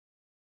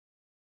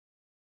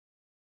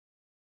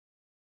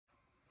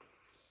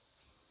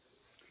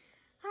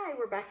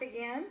we're back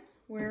again.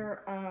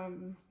 We're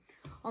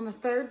on the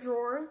third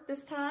drawer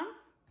this time.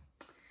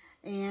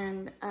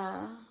 And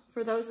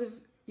for those of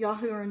y'all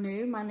who are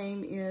new, my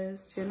name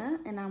is Jenna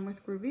and I'm with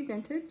Ruby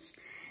Vintage.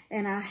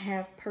 And I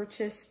have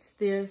purchased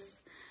this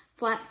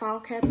flat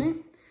file cabinet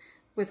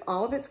with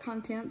all of its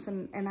contents,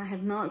 and I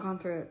have not gone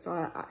through it.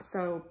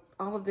 So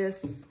all of this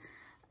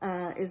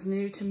is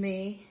new to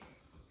me.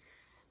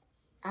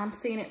 I'm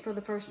seeing it for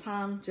the first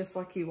time, just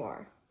like you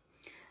are.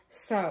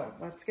 So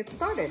let's get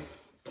started.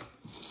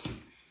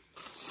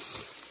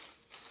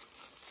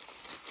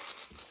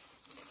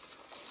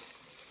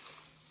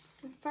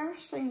 The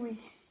first thing we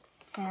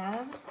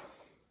have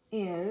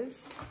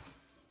is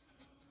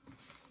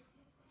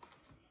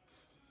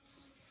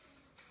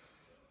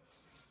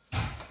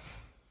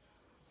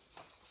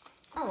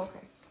okay.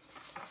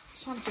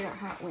 Just trying to figure out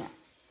how it went.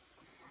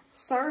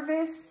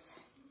 Service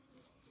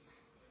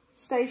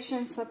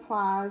station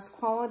supplies,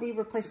 quality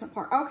replacement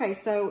part. Okay,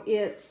 so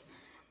it's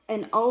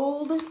an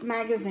old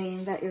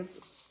magazine that is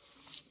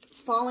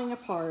falling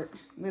apart,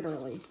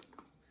 literally.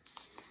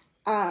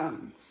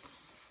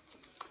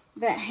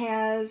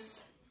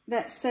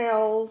 That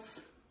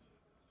sells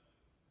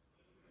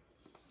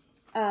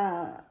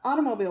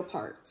automobile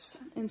parts.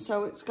 And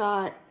so it's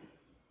got, I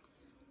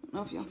don't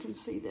know if y'all can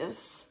see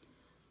this.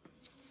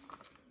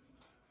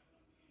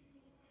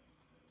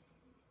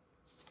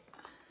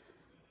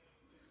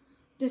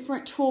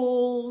 Different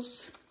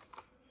tools.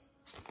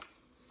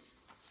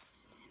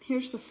 And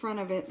here's the front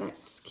of it that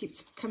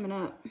keeps coming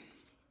up.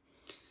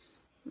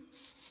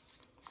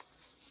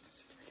 Let's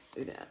see if I can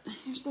do that.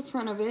 Here's the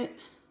front of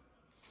it.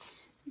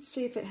 Let's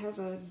see if it has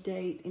a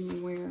date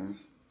anywhere.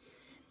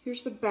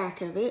 Here's the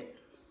back of it.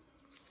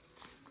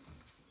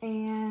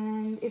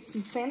 And it's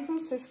in San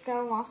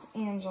Francisco, Los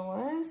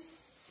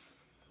Angeles.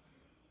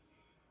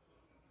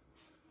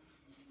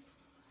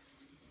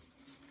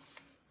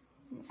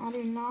 I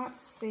do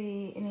not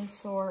see any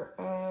sort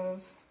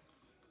of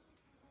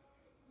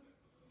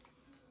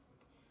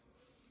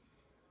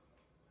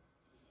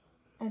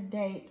a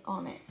date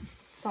on it.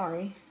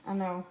 Sorry, I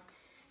know.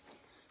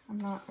 I'm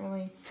not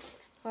really,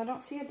 I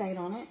don't see a date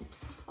on it.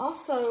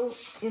 Also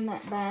in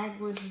that bag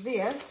was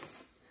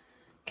this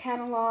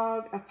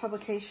catalog of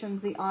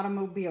publications, The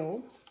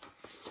Automobile.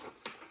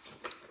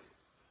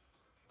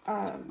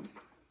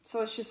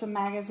 So it's just a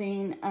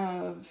magazine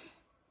of,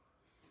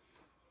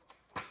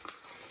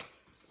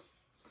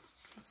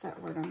 what's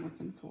that word I'm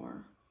looking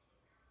for?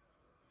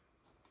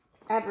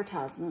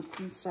 Advertisements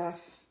and stuff.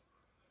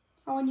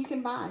 Oh, and you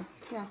can buy,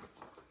 yeah.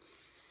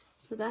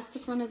 So that's the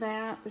front of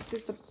that. This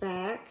is the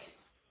back.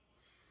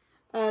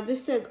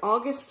 This says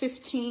August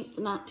 15th,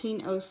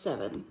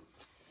 1907.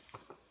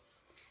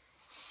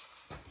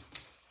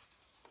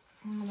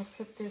 I'm going to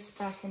put this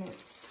back in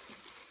its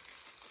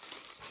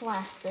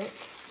plastic.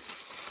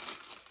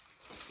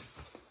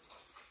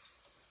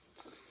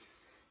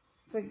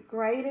 The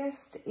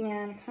greatest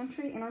in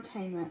country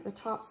entertainment, the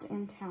tops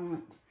in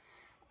talent.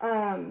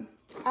 I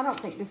don't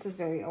think this is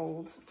very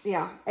old.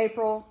 Yeah,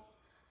 April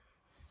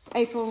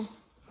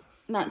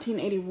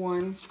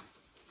 1981.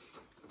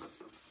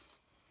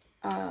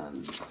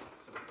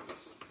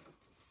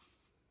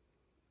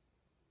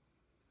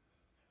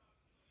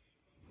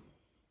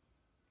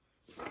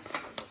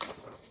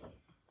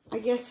 I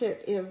guess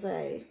it is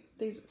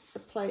these are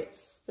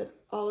plates that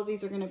all of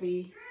these are going to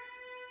be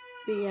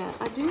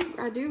at.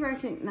 I do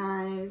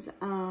recognize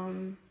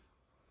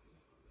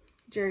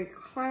Jerry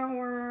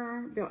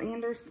Clower, Bill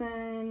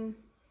Anderson,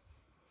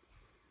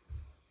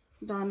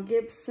 Don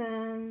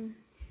Gibson.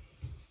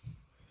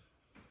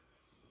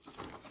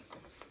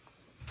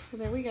 So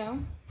there we go.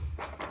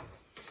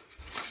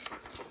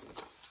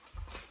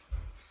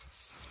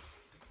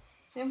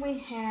 Then we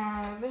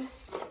have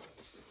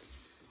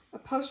a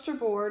poster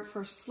board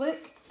for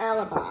Slick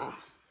Alibi.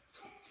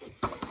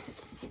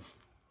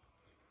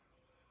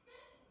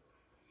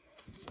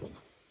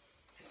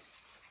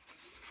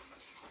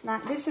 Now,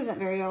 this isn't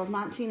very old,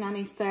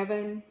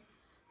 1997,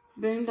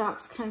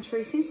 Boondocks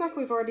Country. Seems like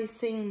we've already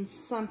seen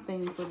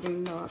something for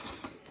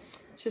Boondocks.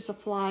 It's just a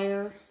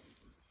flyer.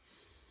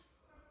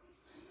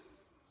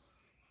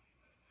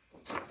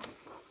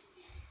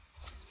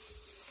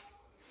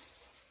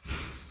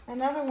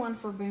 Another one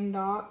for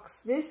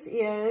Boondocks. This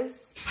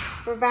is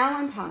for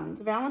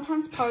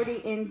Valentine's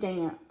Party and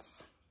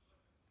Dance.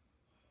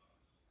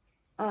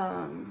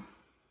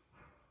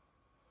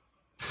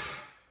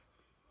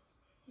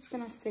 Just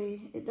gonna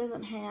see, it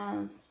doesn't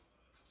have,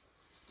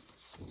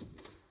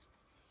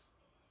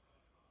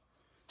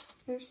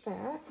 there's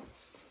that.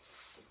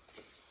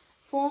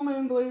 Full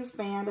Moon Blues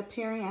Band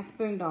appearing at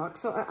the Boondocks.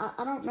 So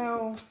I don't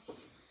know,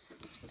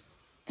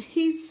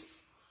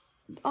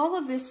 all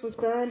of this was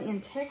done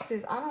in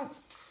Texas. I don't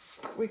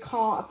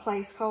recall a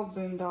place called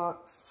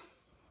Boondocks.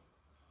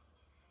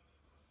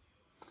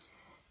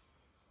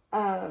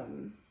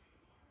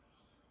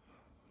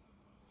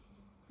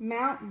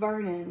 Mount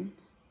Vernon,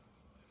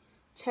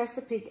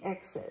 Chesapeake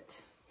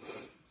exit.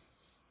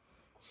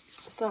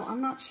 So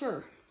I'm not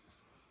sure.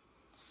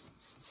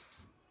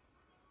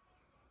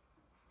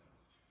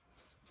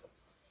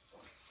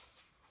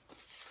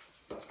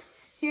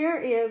 Here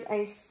is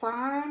a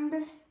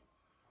signed,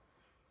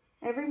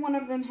 every one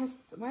of them has,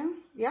 well,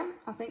 yeah,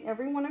 I think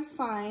every one is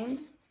signed,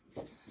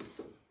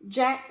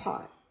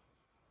 Jackpot.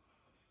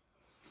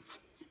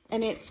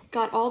 And it's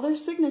got all their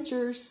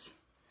signatures.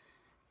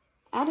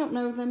 I don't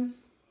know them.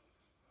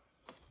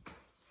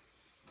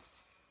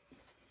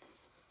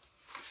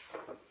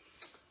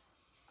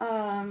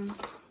 I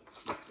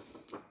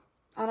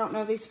don't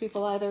know these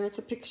people either. It's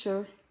a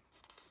picture.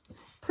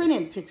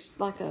 Printed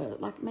picture,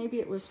 like maybe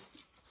it was,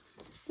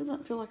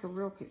 doesn't feel like a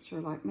real picture,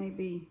 like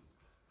maybe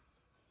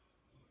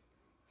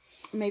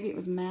it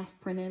was mass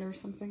printed or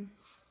something.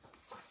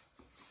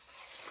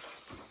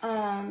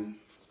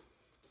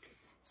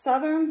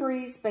 Southern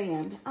Breeze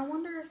Band. I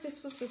wonder if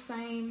this was the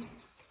same.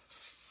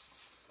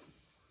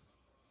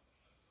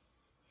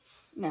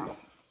 No,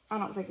 I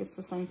don't think it's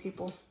the same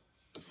people.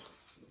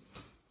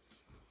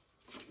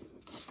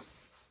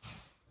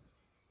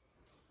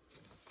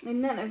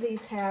 And none of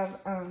these have,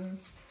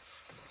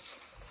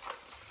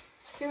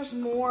 here's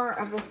more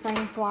of the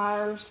same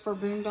flyers for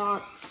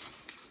Boondocks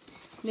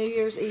New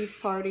Year's Eve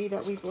party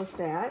that we've looked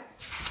at.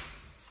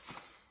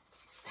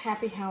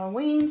 Happy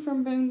Halloween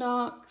from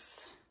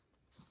Boondocks.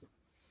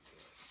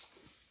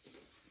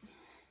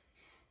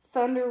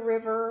 Thunder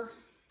River.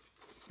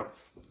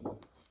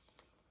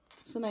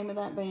 What's the name of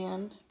that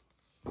band?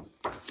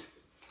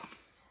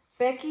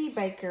 Becky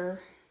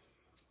Baker.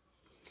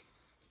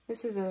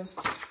 This is a,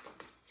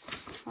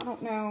 I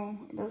don't know,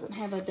 it doesn't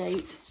have a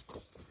date,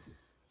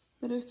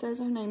 but it says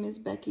her name is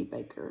Becky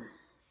Baker.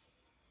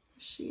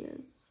 She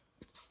is.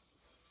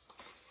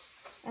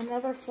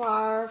 Another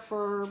flyer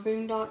for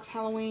Boondocks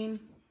Halloween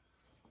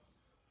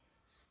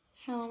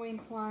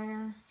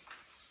flyer.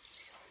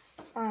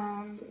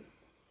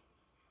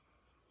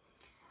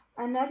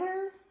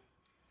 Another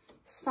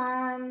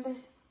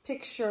signed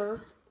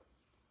picture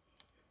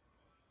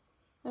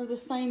of the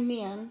same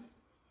men.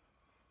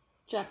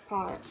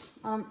 Jackpot.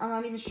 I'm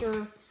not even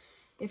sure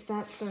if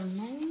that's their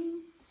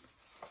name.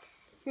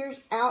 Here's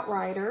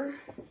Outrider.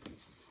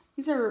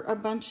 These are a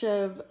bunch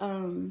of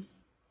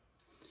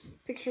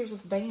pictures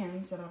of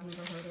bands that I've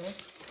never heard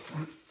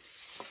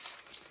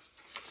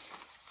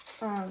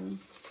of.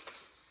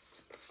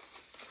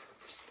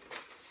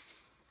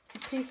 A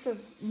piece of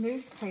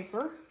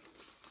newspaper.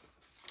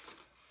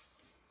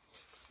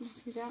 You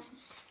see that?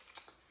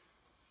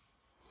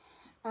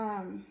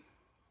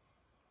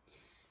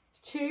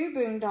 Two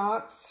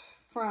Boondocks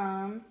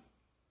from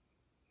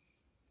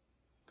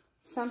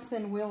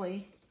Something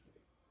Willie.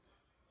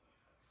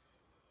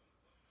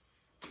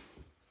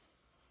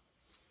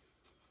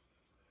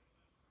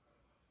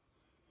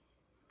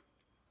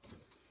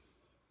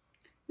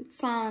 It's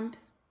signed.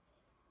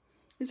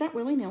 Is that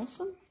Willie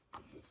Nelson?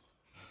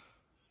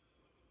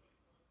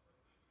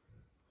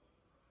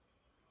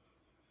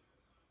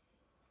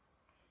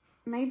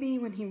 Maybe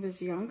when he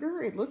was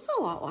younger. It looks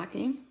a lot like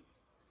him.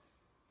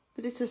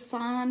 But it's a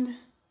signed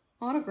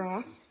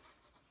autograph.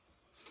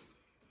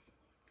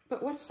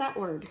 But what's that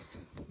word?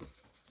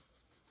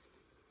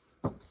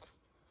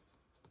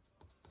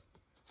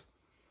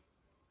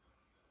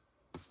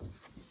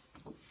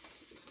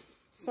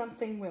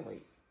 Something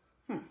Willie.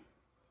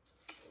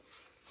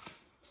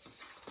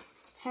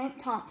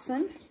 Hank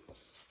Thompson.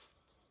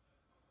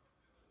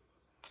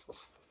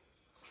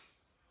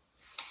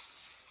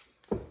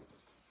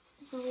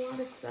 There's a lot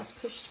of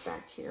stuff pushed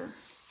back here.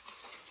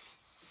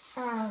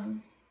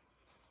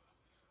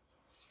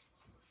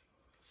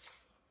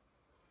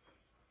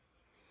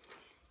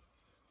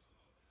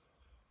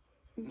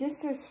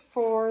 This is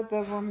for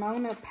the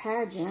Ramona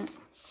pageant.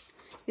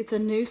 It's a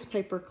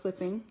newspaper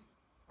clipping.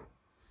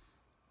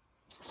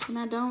 And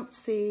I don't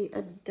see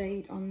a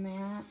date on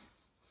that.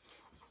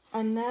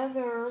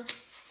 Another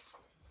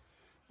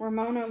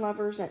Ramona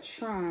Lovers at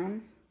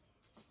Shrine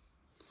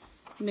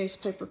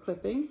newspaper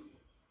clipping.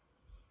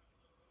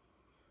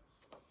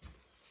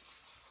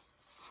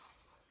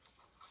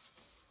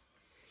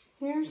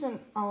 Here's an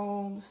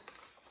old,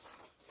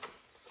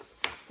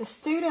 The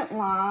Student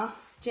Life,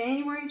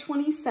 January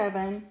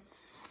 27,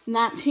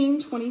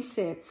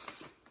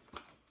 1926.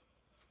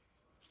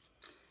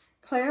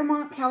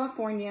 Claremont,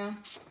 California.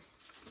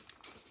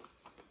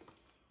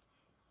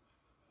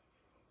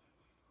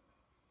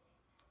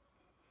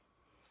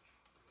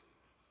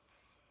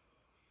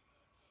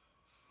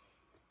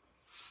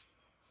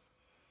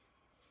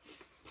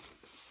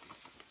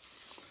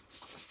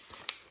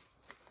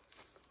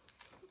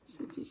 Let's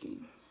see if you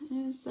can,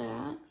 there's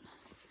that.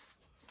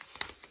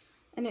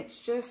 And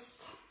it's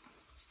just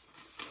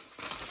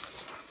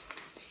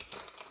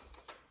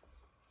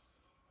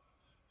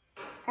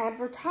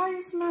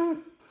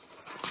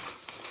advertisements,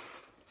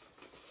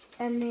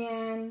 and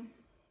then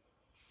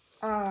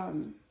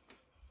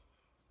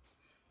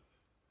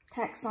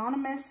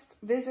taxonomist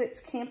visits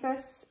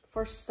campus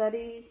for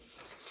study,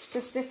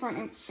 just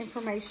different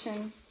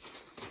information.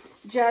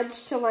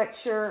 Judge to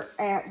lecture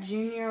at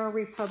Junior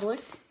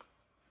Republic.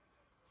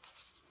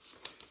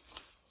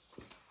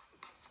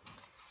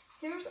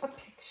 Here's a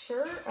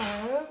picture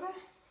of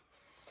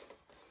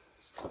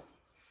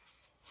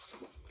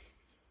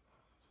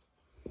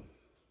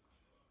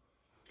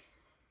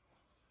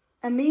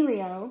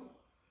Emilio.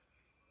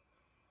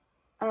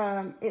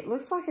 It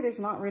looks like it is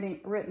not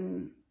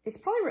written. It's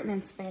probably written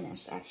in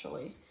Spanish,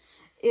 actually.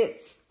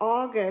 It's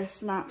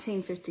August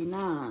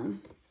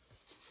 1959.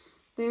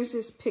 There's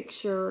his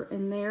picture,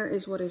 and there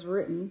is what is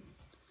written.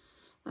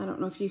 I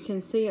don't know if you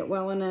can see it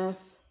well enough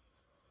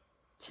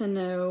to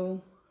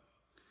know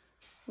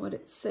what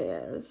it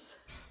says.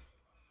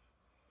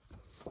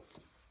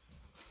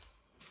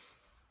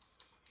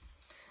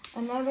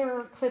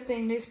 Another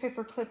clipping,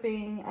 newspaper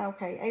clipping,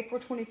 okay, April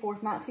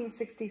 24th,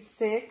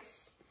 1966.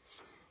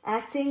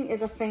 Acting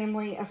is a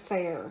family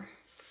affair.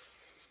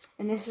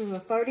 And this is the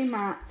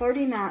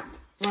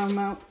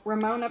 39th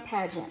Ramona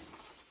pageant.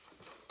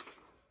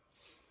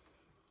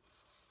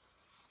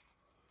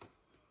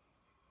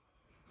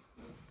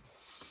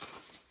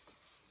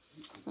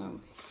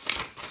 So,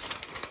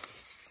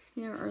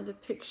 here are the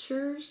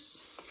pictures.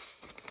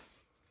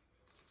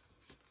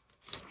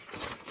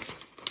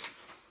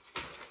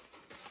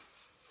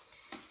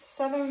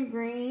 Southern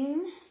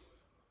Green.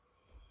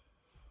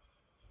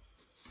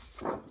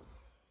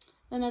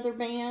 Another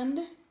band.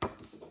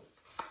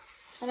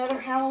 Another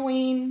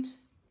Halloween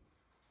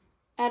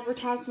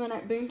advertisement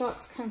at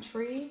Boondocks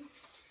Country.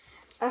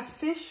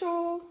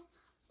 Official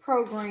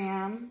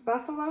program,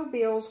 Buffalo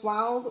Bills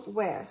Wild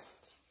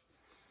West.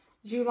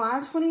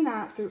 July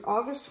 29th through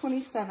August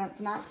 27th,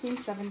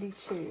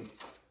 1972.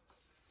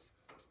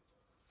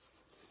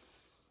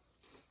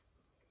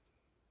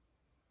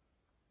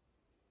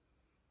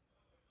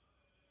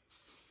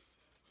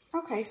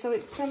 Okay, so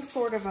it's some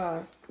sort of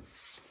a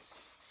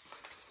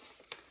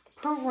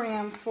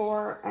program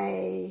for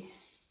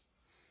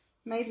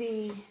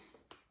maybe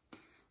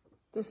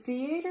the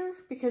theater,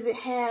 because it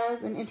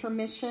has an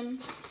intermission.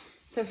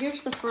 So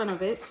here's the front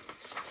of it.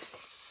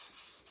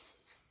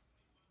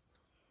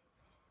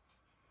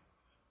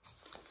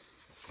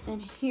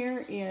 And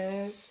here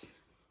is,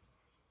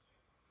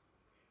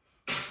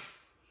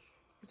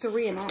 it's a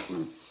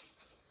reenactment,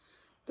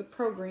 the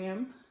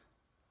program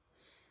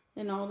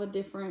and all the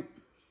different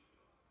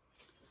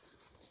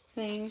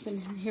things.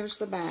 And here's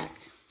the back.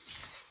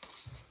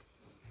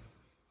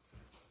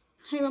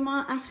 Hey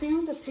Lamont, I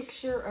found a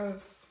picture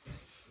of,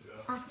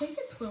 I think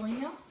it's Willie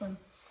Nelson.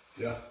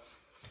 Yeah.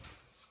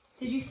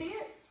 Did you see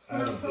it?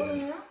 When I was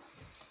holding it up?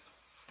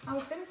 I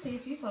was going to see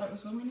if you thought it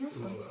was Willie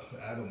Nelson. Well,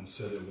 Adam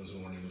said it was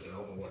on him. I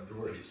don't know what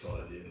drawer he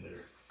saw it in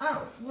there.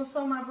 Oh, well,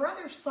 so my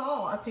brother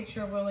saw a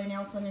picture of Willie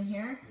Nelson in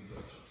here.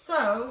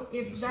 So,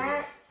 if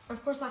that,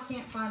 of course I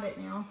can't find it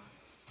now.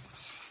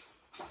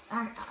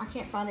 I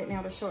can't find it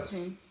now to show it to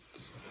him.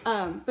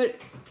 But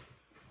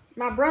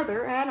my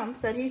brother, Adam,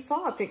 said he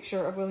saw a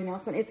picture of Willie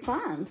Nelson. It's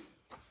signed.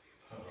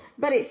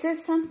 But it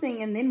says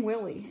something and then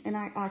Willie. And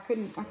I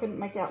couldn't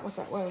make out what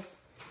that was.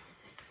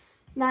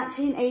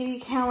 1980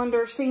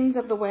 calendar, Scenes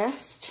of the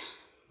West.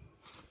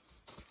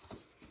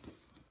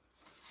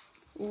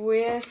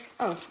 With,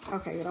 oh,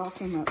 okay, it all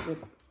came up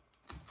with.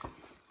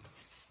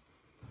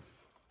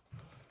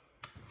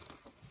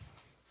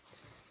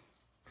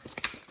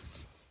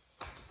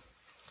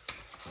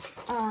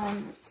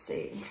 Let's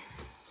see.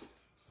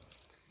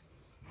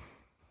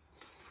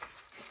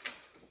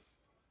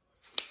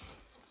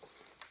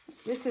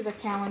 This is a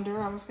calendar.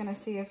 I was going to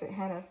see if it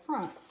had a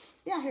front.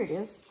 Yeah, here it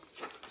is.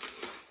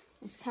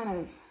 It's kind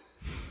of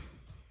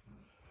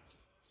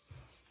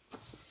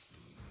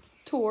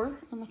tour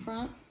on the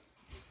front.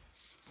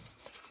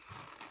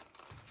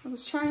 I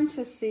was trying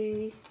to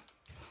see,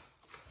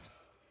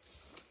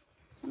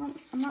 I'm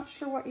not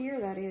sure what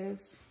year that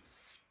is.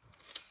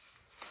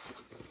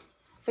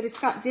 But it's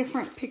got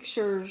different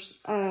pictures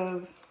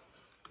of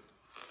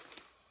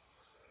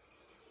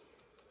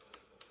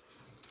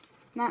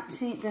the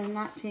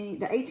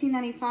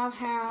 1895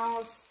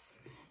 house,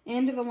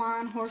 end of the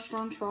line,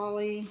 horse-drawn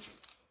trolley.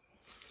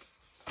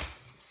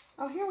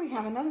 Oh, here we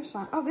have another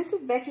sign. Oh, this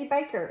is Becky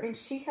Baker, and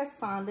she has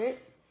signed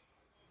it.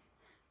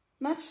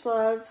 Much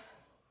love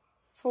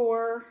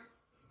for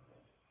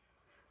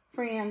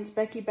friends,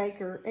 Becky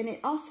Baker. And it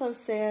also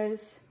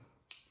says,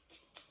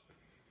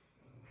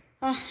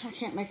 I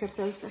can't make up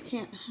those. I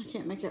can't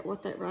make out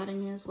what that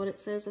writing is, what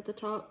it says at the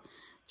top. I'm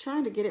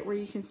trying to get it where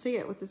you can see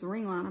it with this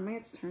ring light. I may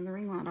have to turn the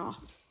ring light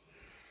off.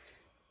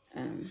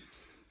 Oh.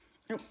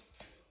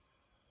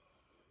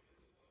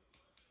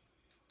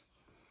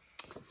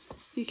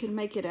 You can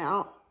make it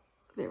out.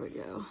 There we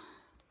go.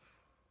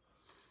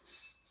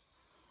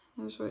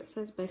 There's where it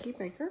says Becky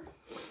Baker.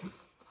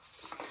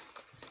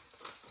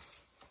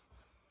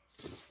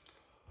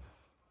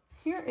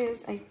 Here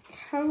is a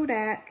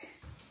Kodak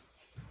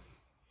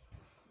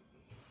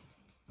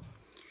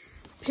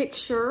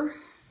picture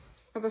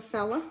of a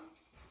fella.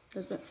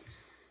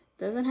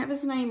 Doesn't have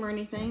his name or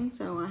anything,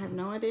 so I have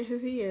no idea who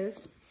he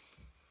is.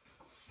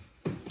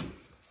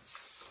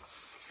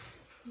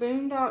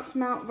 Boondocks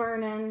Mount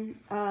Vernon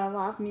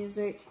live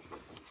music.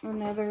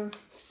 Another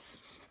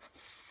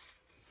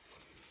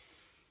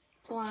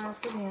flyer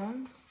for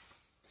them.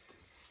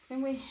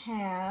 Then we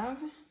have,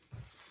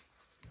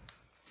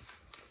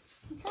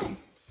 okay,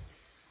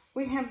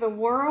 we have the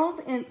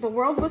World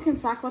Book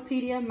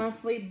Encyclopedia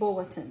Monthly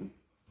Bulletin.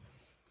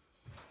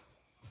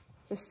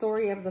 the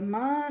story of the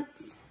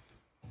month.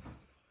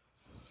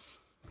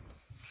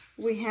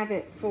 We have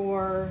it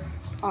for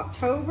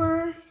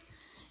October,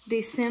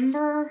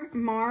 December,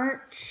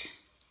 March,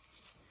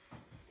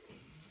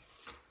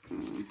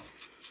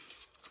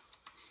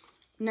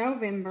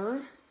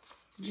 November,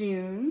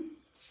 June,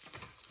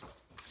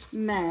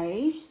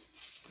 May,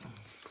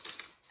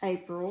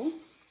 April,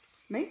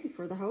 maybe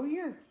for the whole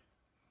year,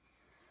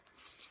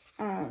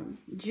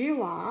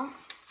 July,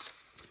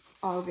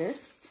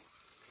 August.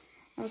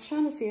 I was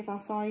trying to see if I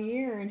saw a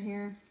year in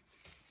here.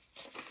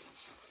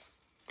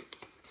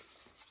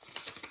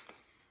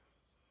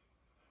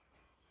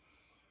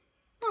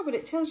 No, but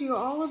it tells you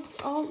all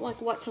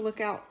like what to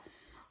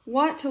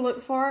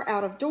look for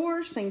out of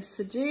doors, things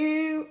to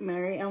do,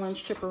 Mary Ellen's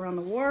trip around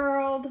the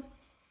world,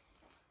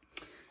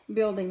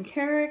 building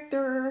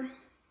character,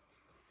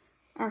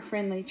 our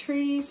friendly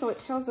tree. So it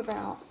tells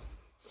about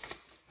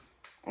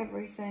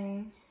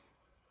everything.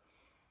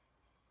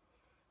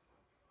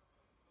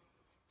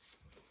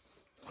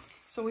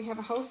 So we have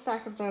a whole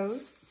stack of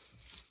those.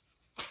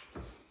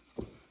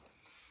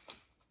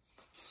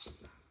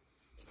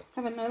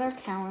 Have another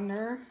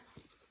calendar.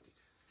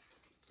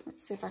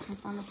 Let's see if I can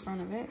find the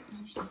front of it.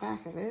 There's the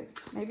back of it.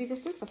 Maybe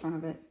this is the front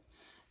of it.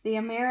 The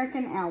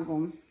American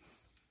Album.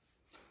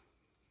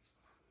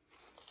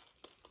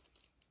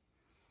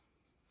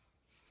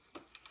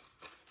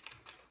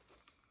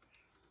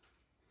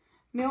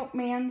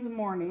 Milkman's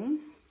Morning.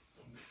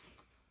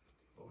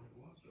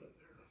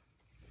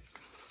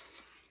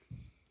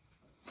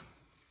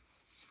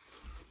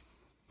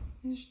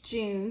 There's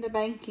June, the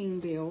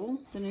banking bill,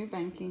 the new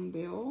banking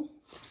bill.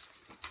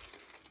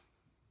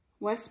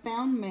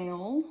 Westbound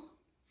Mail.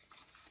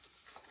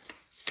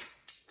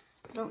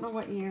 I don't know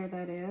what year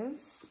that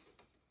is.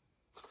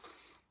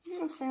 Maybe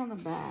it'll say on the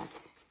back.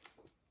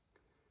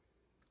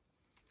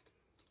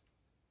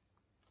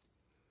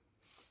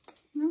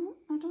 No,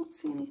 I don't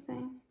see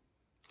anything.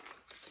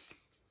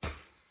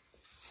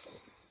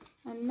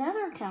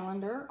 Another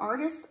calendar,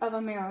 Artist of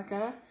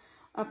America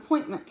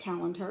appointment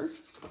calendar.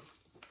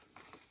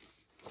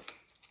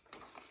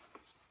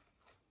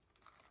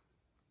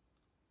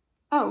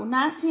 Oh,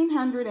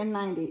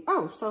 1990.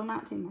 Oh, so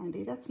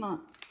 1990. That's not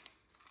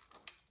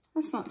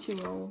too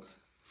old.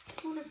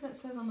 I wonder if that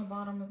says on the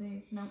bottom of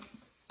these. Nope.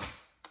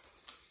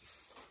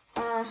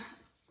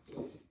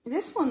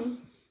 This one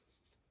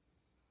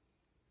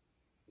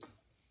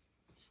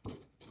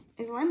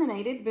is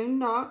laminated.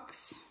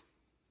 Boondocks,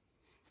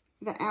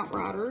 The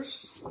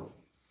Outriders.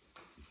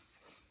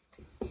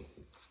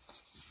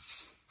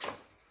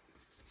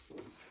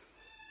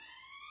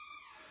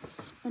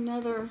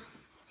 Another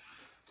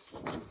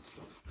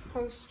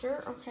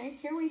poster. Okay,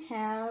 here we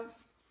have,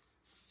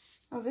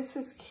 oh, this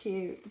is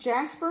cute.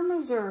 Jasper,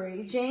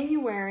 Missouri,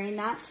 January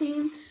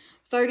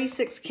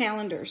 1936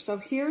 calendar. So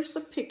here's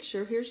the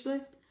picture. Here's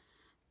the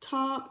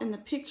top and the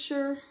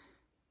picture.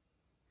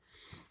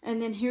 And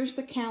then here's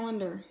the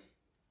calendar.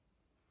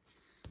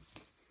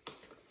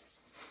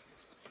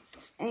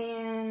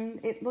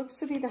 And it looks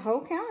to be the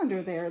whole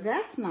calendar there.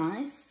 That's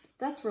nice.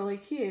 That's really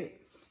cute.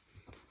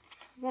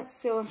 That's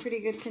still in pretty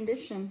good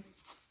condition.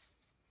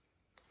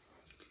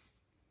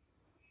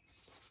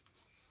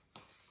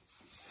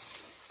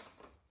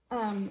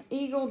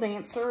 Eagle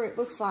Dancer, it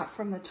looks like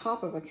from the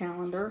top of a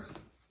calendar,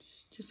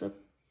 just up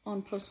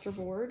on poster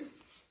board.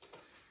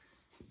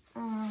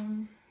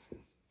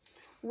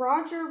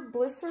 Roger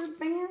Blizzard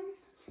Band.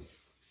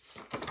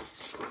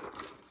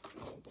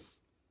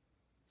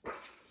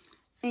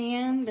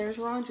 And there's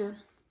Roger.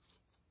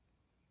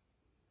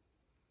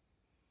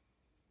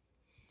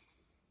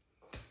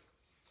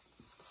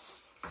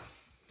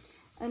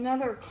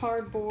 Another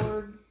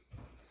cardboard.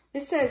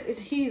 It says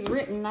he's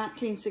written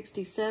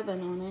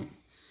 1967 on it.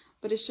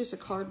 But it's just a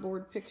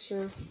cardboard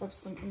picture of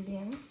some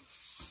Indian.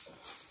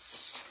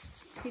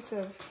 Piece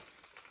of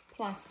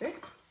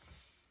plastic.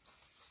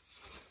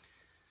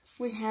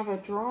 We have a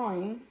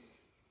drawing.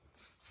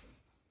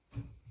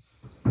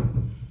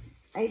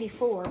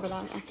 84, but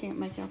I can't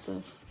make out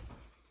the...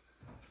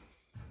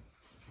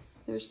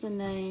 There's the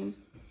name.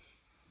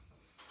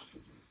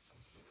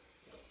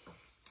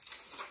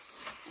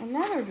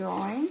 Another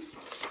drawing.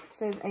 It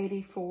says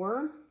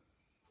 84.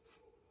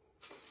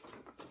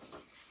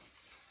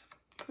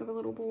 Of a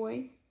little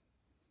boy.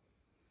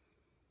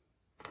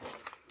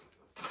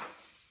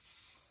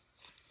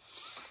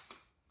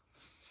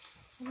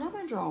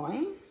 Another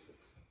drawing.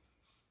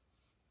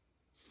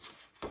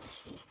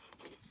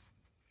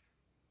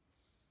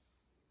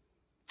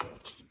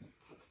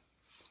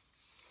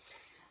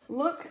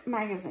 Look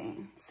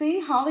magazine.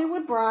 See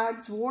Hollywood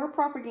Brides War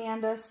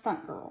Propaganda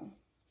Stunt Girl.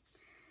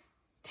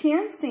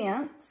 10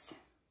 cents.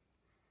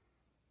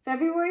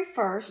 February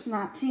 1st,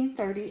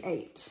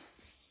 1938.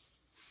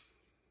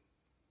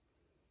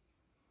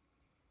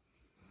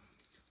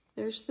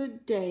 There's the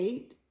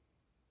date.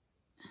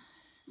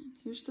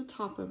 Here's the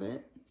top of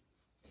it.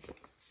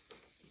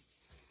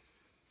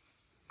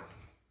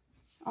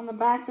 On the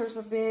back, there's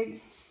a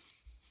big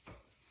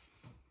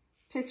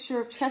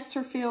picture of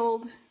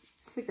Chesterfield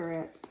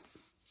cigarettes.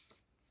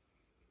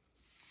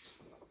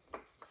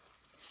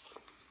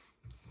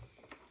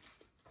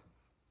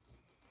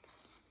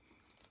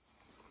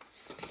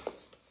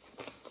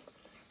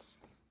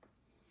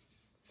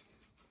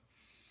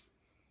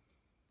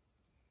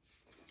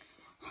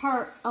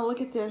 Oh,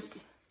 look at this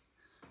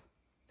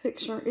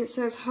picture. It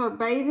says her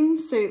bathing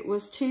suit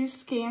was too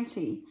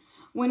scanty.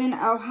 When an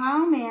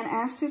Ohio man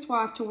asked his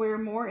wife to wear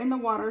more in the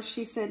water,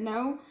 she said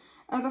no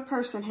other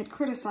person had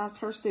criticized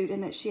her suit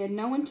and that she had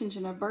no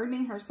intention of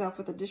burdening herself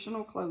with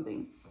additional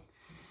clothing.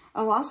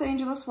 A Los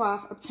Angeles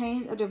wife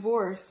obtained a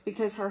divorce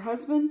because her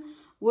husband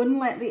wouldn't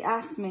let the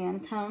Iceman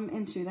come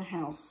into the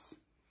house.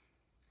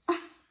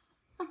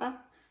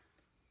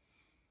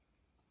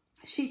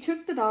 She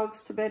took the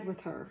dogs to bed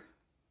with her.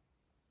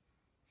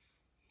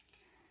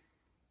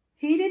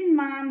 He didn't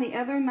mind the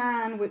other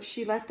 9 which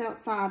she left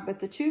outside, but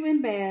the 2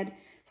 in bed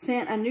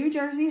sent a New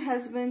Jersey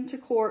husband to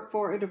court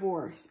for a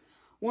divorce.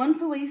 1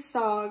 police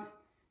dog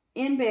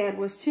in bed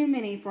was too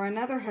many for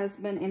another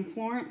husband in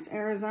Florence,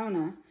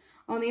 Arizona.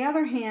 On the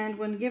other hand,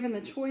 when given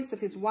the choice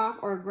of his wife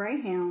or a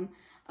greyhound,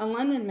 a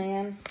London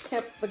man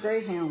kept the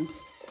greyhound.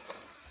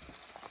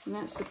 And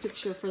that's the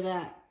picture for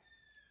that.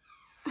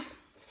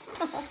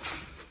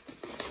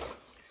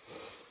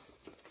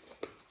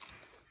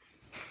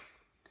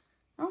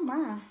 Oh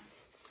my.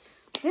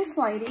 This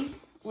lady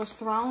was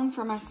thrown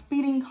from a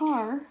speeding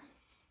car.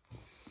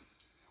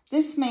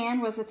 This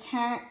man was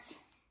attacked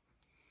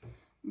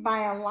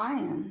by a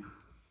lion.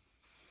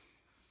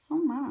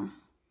 Oh my.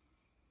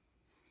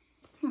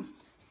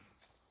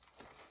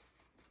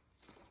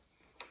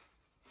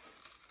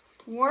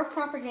 War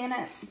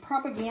propaganda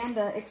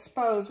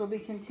exposed will be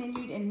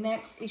continued in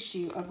next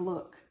issue of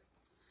Look.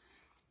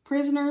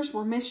 Prisoners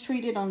were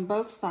mistreated on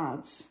both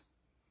sides.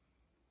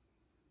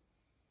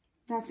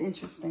 That's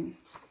interesting.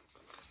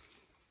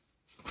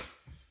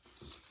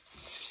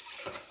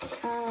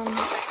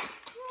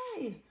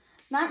 Yay.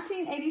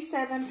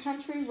 1987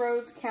 Country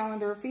Roads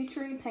Calendar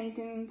featuring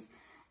paintings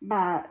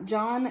by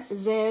John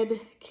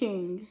Z.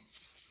 King.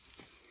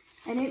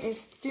 And it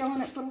is still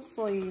in its little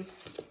sleeve.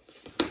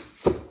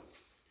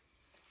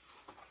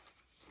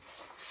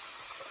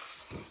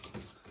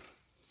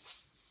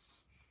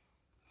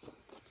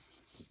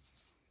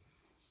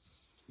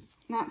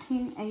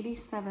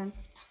 $1987.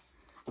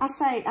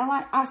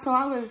 So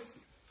I was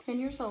 10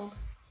 years old.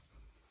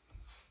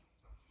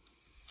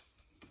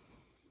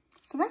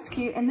 So that's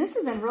cute. And this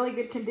is in really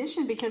good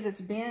condition because it's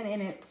been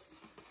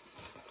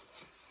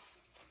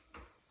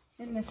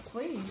in this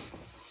sleeve.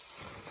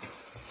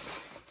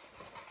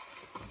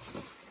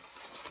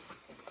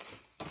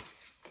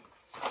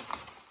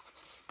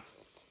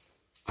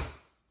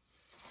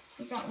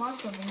 We've got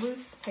lots of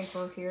loose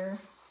paper here.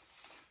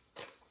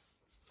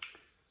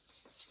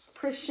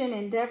 Christian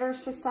Endeavor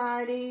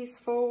Societies,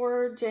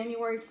 forward,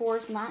 January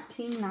 4th,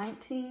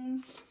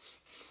 1919.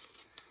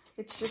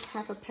 It's just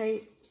half a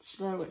page,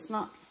 though. It's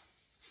not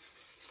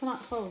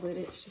folded,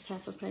 it's just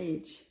half a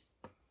page.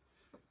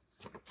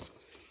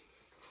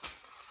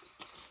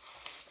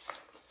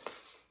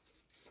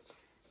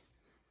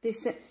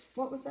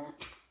 What was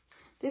that?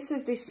 This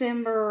is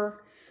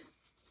December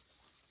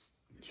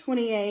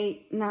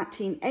 28,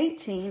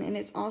 1918, and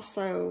it's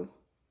also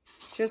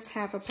just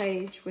half a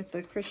page with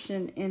the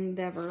Christian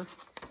Endeavor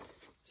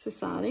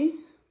Society.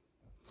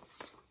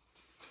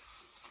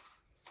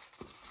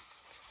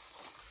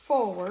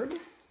 Forward,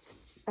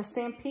 A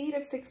Stampede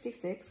of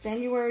 66,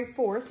 January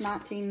 4th,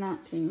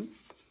 1919.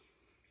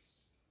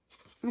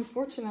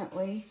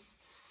 Unfortunately,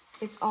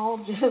 it's all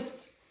just...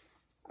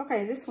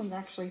 Okay, this one's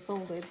actually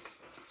folded.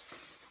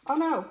 Oh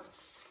no,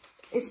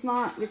 it's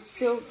not. It's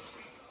still...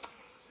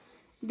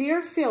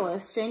 Dear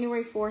Phyllis,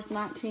 January 4th,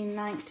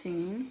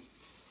 1919.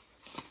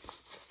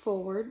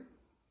 Forward.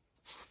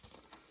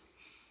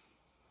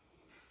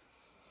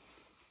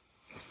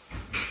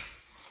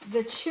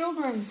 The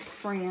Children's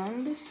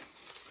Friend.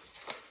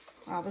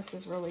 Wow, this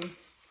is really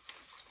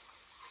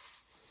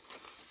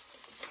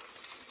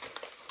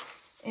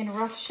in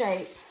rough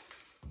shape.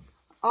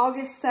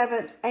 August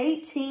 7th,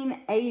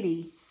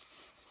 1880.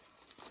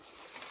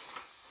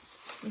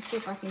 Let me see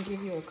if I can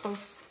give you a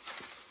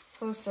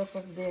close-up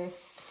of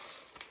this.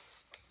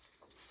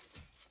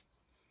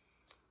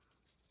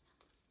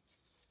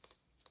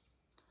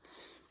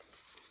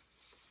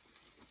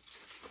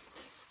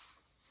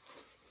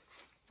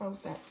 Oh,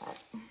 that.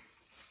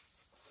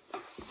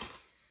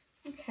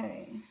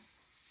 Okay.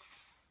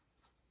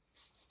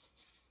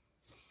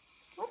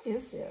 What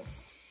is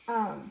this?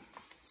 I'm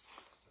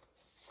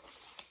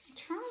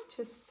trying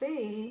to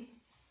see.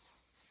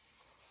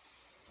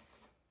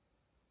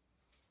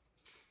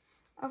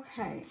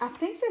 Okay, I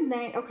think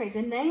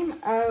the name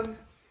of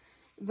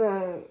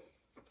the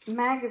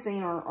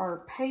magazine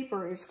or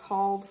paper is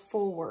called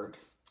Forward.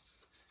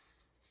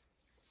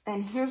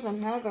 And here's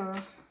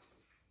another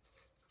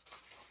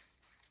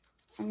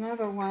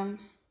one.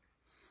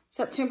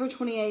 September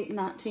 28,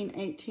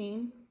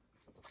 1918.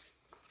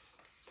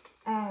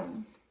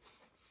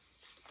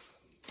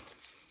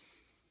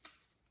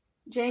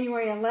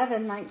 January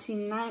 11,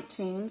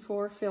 1919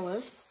 for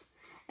Phyllis.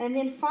 And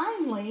then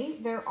finally,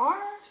 there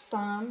are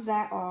some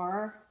that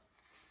are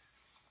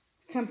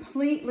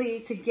completely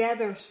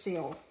together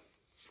still.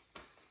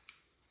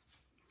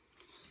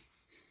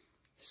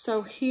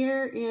 So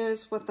here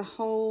is what the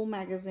whole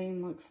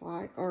magazine looks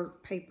like, or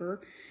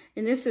paper.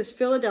 And this is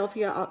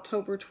Philadelphia,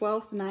 October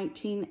 12th,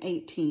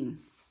 1918.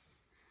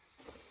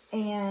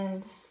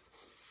 And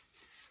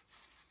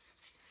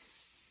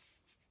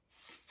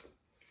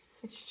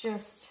it's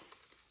just,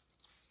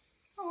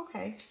 oh,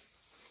 okay.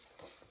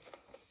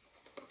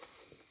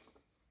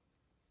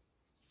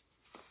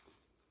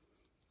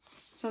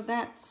 So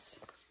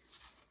that's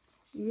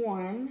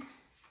one.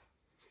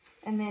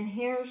 And then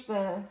here's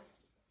the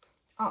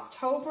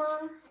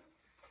October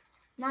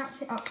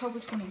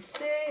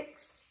 26th,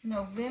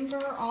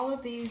 November, all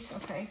of these,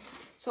 okay.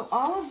 So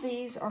all of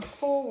these are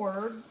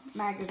forward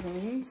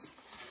magazines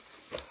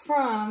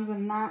from the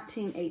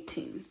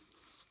 1918.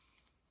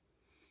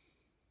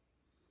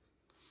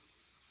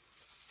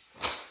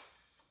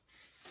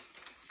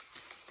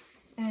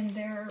 And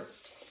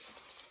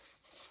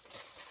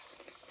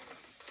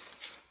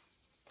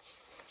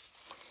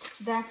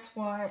that's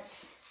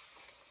what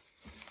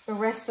the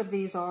rest of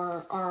these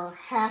are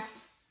half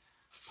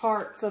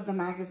parts of the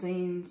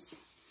magazines,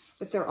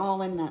 but they're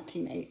all in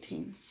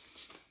 1918.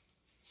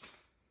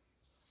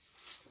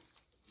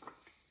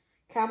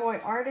 Cowboy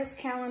Artist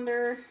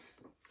Calendar.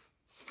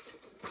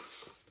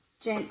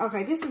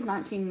 Okay, this is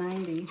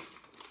 1990.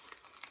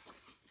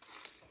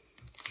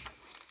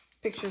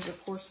 Pictures of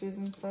horses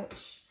and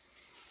such.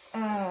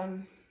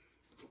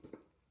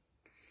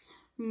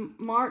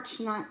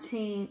 March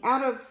 19,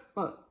 Out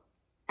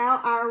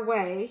Our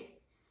Way,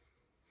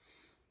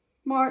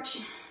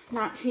 March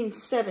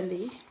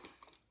 1970.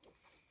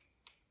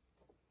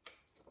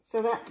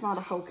 So that's not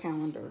a whole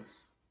calendar.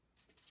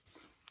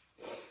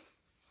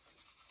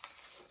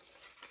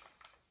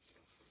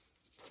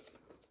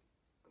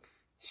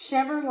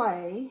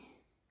 Chevrolet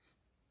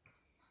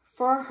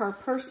for her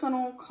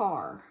personal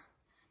car,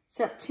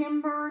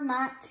 September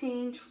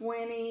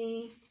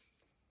 1920,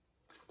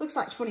 looks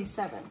like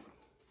 27.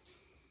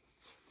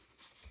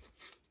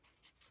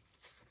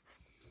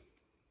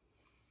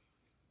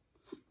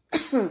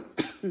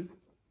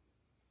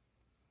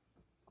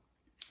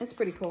 It's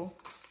pretty cool.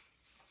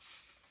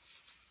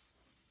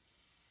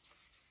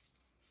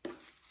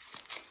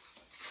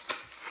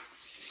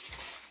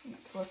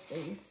 Flip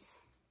these.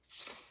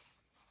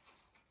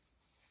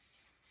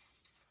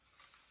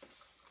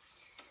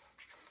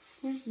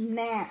 Here's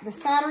Nat, the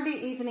Saturday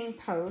Evening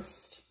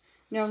Post.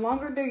 No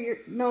longer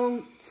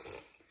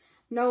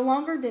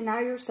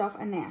deny yourself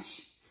a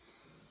Nash.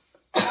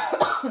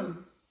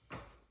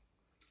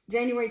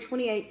 January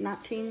 28,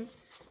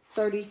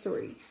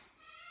 1933.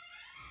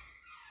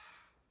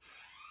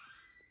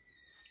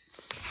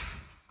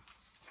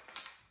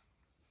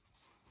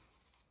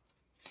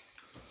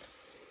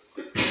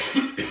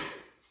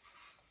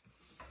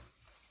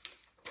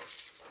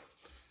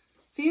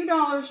 Few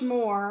dollars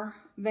more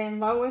than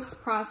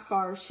lowest price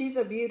cars. She's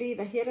a Beauty,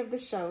 the hit of the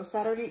show.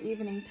 Saturday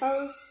Evening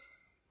Post.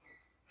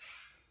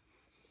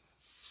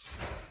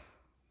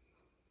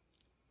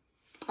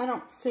 I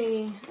don't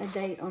see a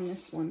date on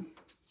this one.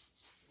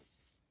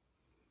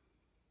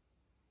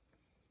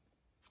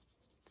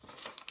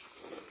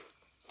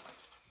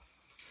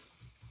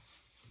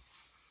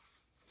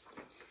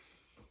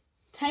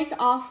 Take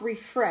Off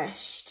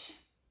Refreshed.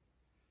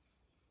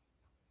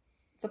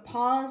 The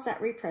pause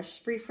that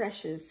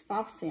refreshes,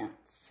 5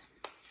 cents.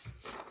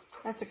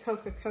 That's a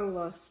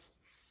Coca-Cola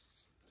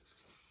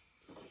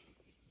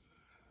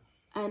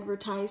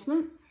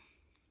advertisement.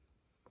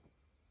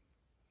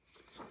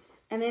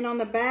 And then on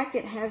the back,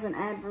 it has an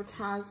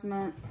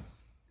advertisement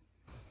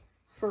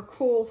for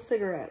Cool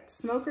cigarettes.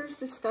 Smokers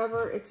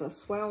discover it's a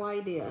swell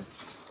idea.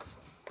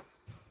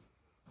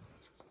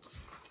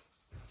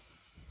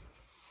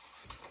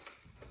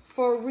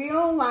 For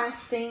real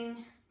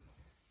lasting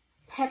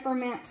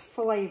peppermint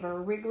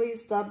flavor,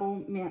 Wrigley's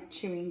Double Mint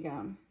Chewing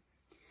Gum.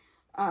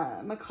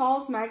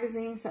 McCall's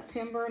Magazine,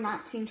 September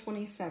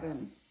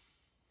 1927.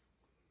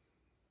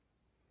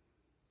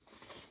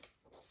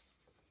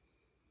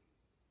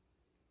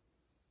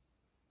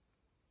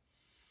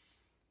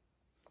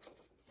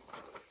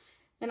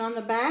 And on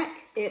the back,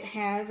 it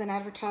has an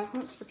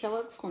advertisement for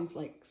Kellogg's Corn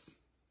Flakes.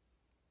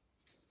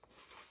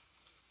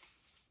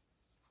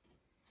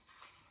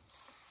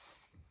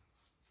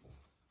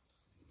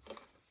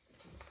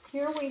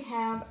 Here we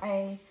have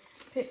a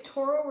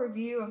pictorial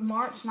review of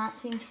March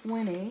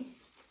 1920.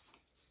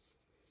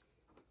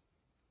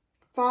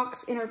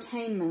 Fox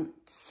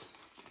Entertainments.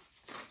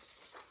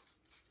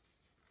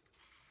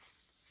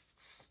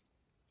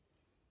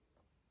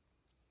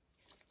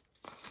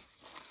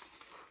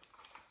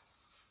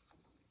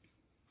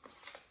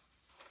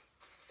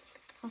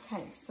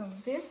 Okay, so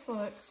this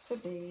looks to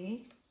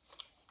be,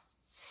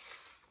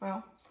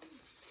 well,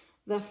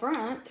 the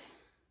front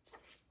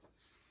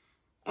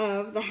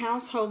of the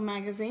Household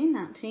Magazine,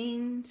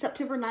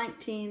 September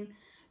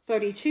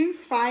 1932,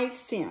 5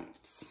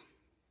 cents.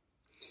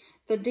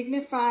 The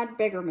Dignified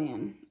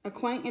Beggarman, a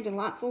quaint and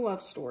delightful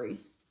love story.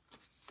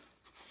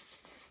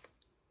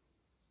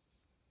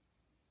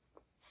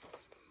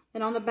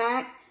 And on the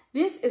back,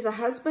 this is a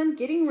husband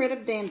getting rid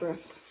of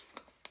dandruff.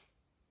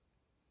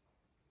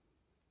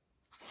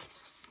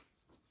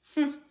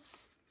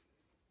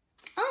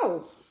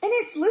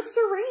 it's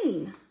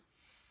Listerine.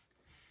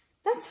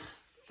 That's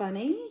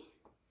funny.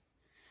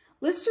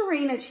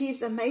 Listerine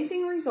achieves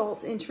amazing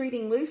results in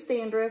treating loose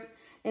dandruff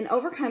and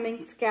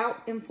overcoming scalp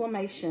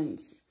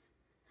inflammations.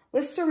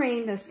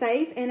 Listerine, the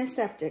safe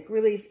antiseptic,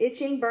 relieves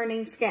itching,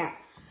 burning scalp.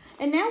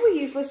 And now we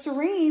use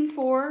Listerine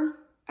for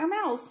our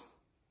mouths.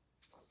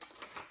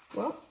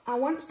 Well, I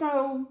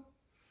wonder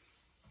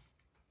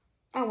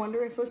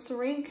if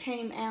Listerine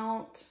came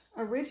out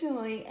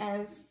originally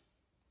as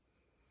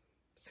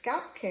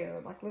scalp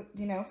care, like,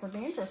 you know, for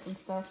dandruff and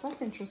stuff.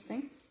 That's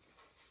interesting.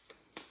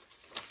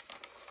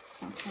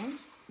 Okay,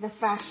 the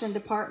fashion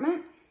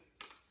department.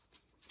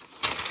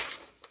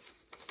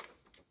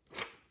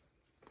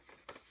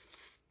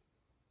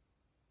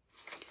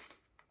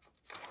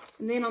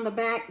 And then on the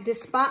back,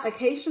 despite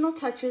occasional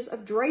touches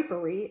of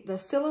drapery, the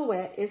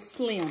silhouette is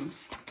slim.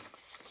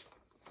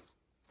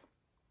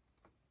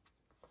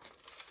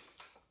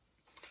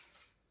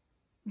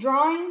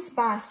 Drawings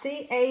by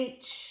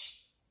C.H.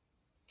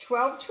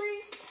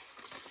 Twelvetrees.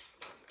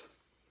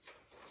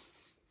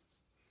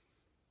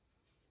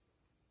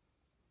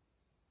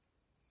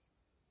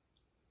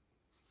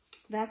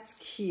 That's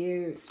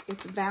cute.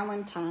 It's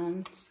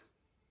Valentine's.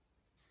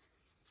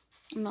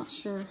 I'm not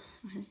sure.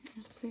 Okay,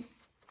 let's see.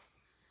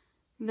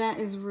 That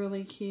is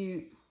really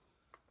cute.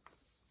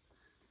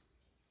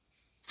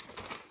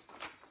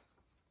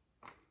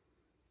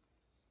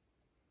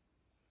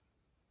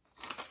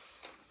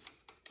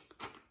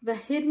 The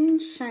hidden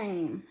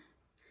shame.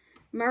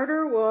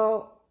 Murder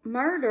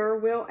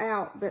will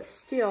out, but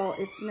still,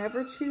 it's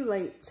never too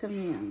late to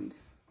mend.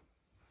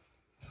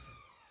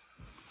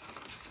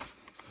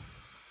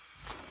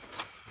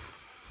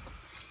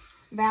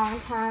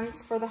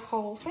 Valentine's for the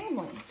whole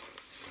family.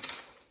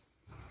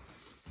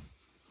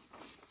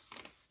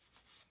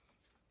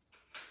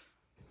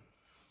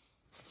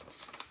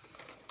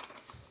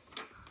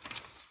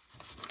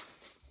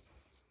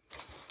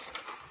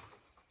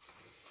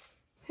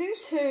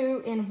 Who's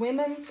Who in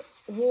Women's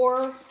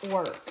War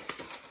Work.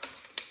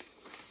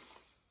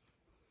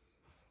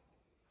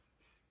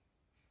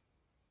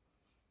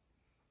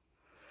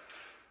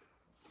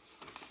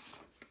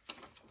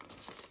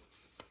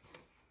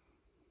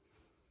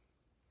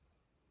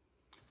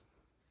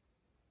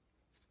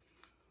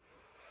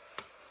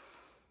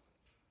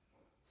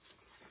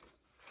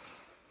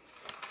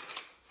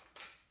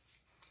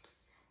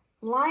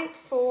 Light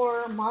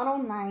for Model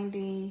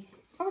 90.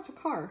 Oh, it's a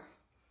car.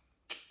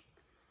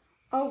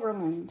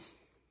 Overland.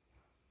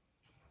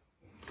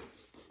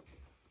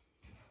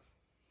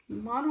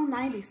 Model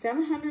 90,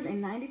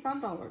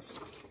 $795.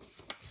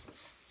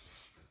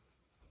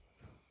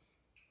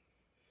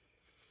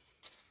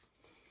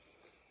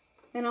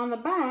 And on the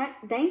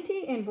back,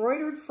 dainty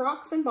embroidered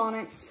frocks and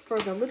bonnets for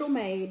the little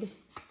maid.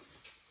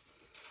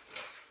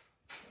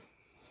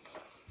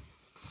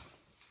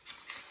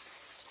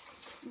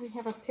 We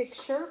have a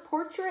picture,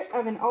 Portrait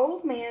of an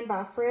Old Man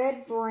by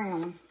Fred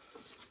Brown.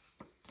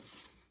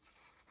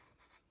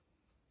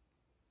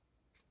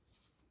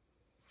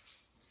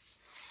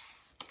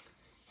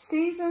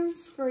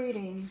 Season's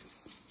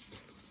Greetings.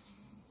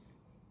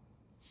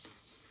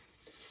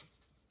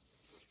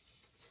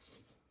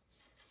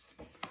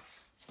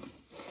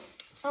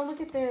 Oh,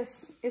 look at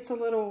this. It's a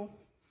little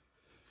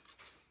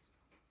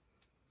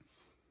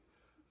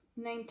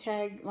name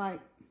tag,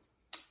 like,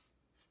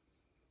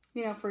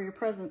 you know, for your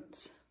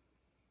presents.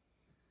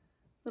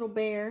 Little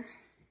bear.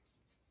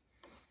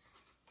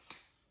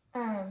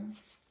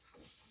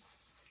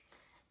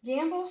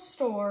 Gamble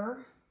Store.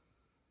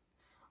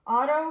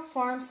 Auto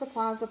Farm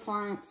Supplies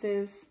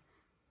Appliances.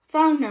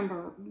 Phone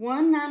number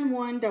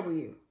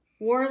 191W.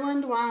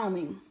 Worland,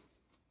 Wyoming.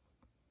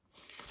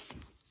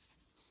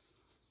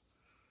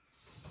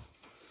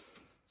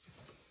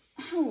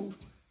 Oh,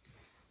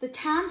 the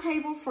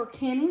timetable for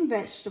canning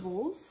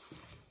vegetables.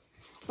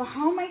 The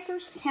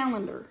Homemaker's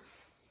Calendar.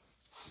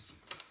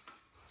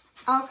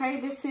 Okay,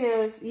 this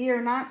is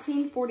year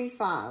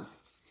 1945.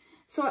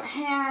 So it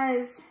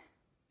has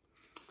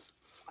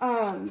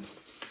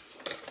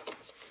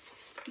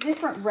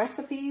different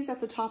recipes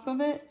at the top of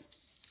it.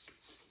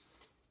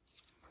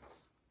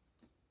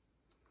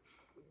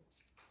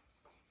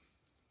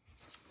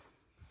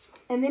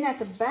 And then at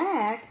the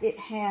back, it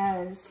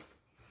has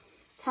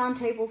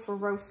timetable for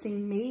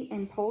roasting meat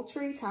and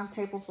poultry,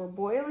 timetable for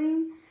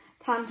boiling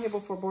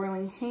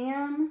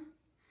ham.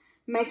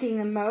 Making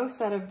the most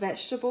out of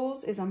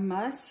vegetables is a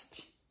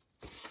must.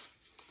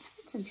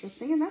 It's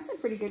interesting, and that's in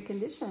pretty good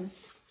condition.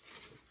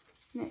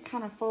 And it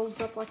kind of folds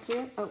up like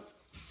this. Oh,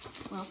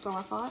 well, so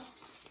I thought.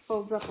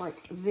 Folds up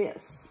like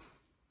this.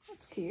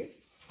 That's cute.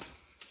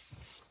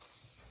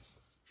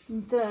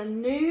 The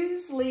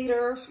News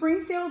Leader,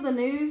 Springfield, the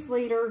News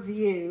Leader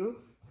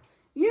View.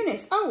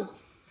 Eunice, oh,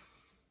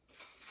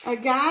 a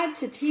guide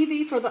to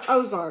TV for the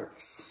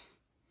Ozarks.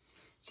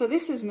 So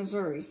this is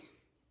Missouri.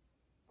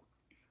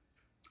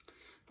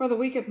 For the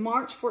week of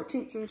March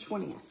 14th through the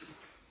 20th.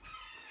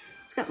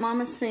 It's got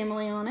Mama's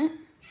Family on it.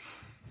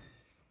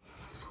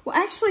 Well,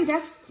 actually,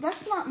 that's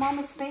not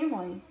Mama's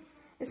Family.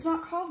 It's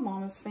not called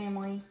Mama's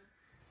Family.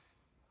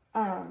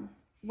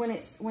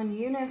 when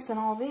Eunice and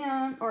all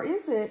them, or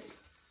is it,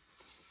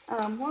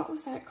 what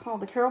was that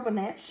called? The Carol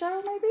Burnett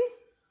show, maybe?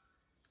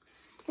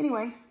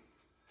 Anyway.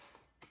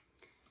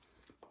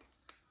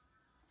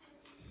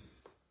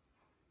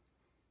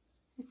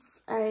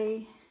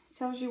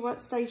 Tells you what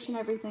station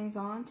everything's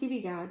on.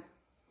 TV guide.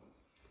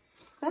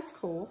 That's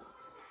cool.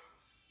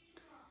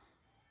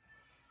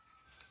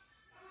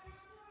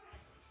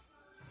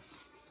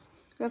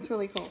 That's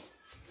really cool.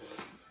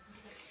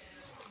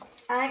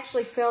 I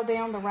actually fell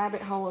down the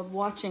rabbit hole of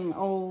watching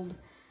old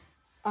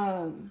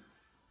Carol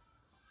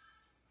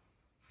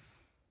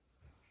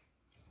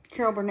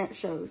Burnett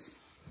shows.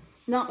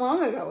 Not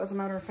long ago, as a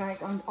matter of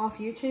fact, off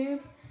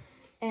YouTube.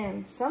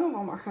 And some of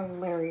them are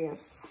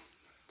hilarious.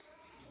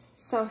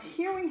 So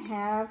here we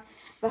have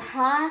the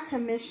High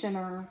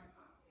Commissioner.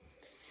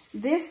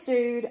 This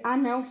dude, I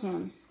know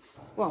him.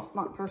 Well,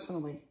 not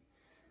personally.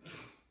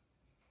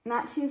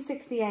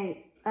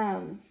 1968.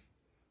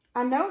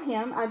 I know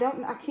him.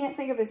 I can't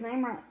think of his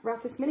name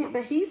right this minute,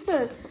 but he's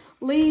the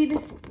lead.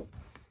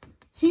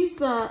 He's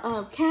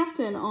the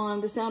captain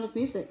on The Sound of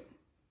Music.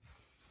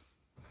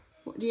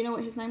 Do you know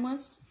what his name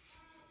was?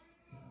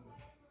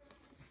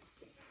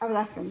 I was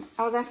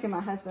asking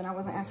my husband. I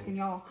wasn't asking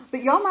y'all.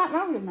 But y'all might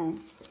know his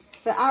name.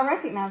 But I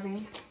recognize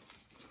him.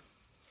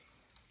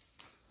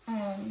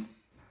 What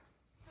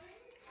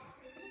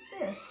is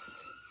this?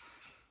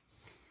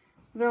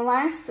 The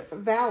Last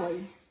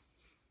Valley.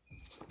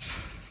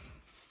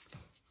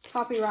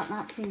 Copyright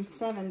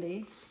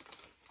 1970.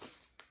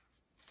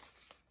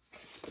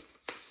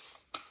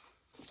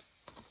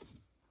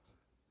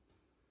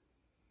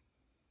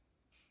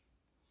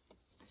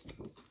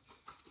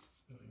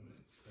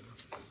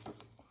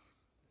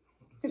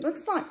 It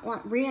looks like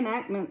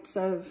reenactments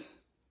of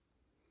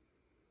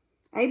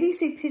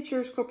ABC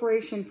Pictures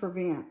Corporation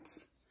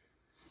Prevents.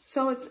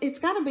 So it's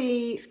got to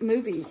be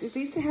movies. It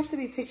needs to have to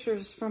be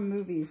pictures from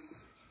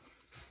movies.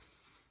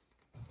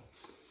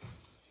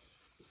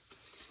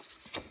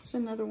 It's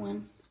another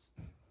one.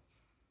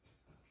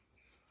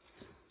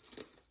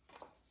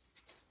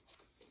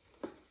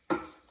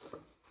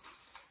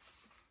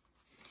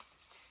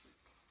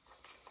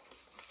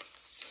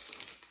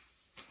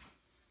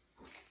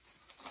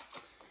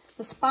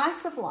 The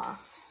Spice of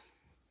Life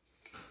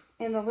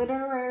in the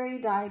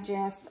Literary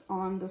Digest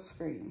on the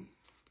screen.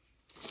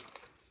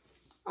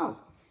 Oh,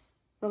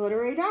 the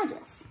Literary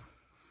Digest,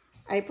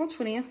 April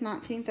 20th,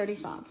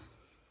 1935.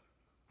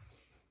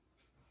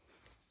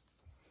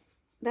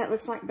 That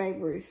looks like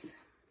Babe Ruth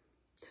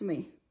to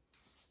me.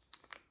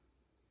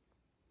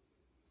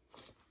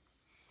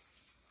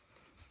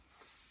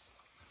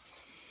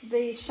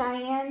 The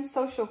Cheyenne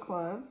Social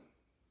Club.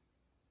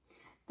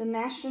 The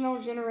National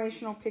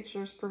Generational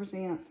Pictures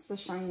presents the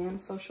Cheyenne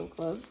Social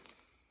Club.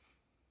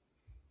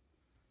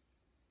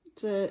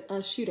 It's a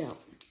shootout.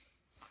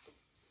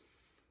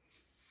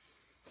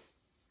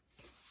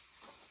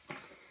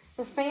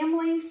 The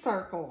Family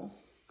Circle,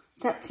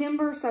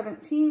 September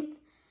 17th,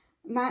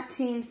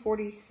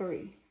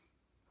 1943.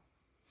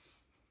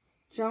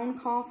 Joan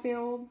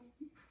Caulfield,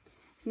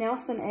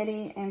 Nelson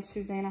Eddy, and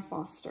Susanna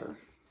Foster.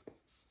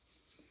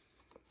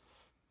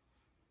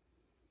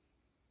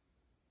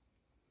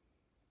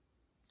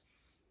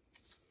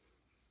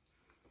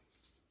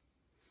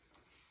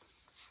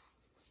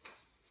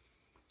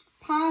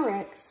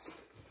 Pyrex,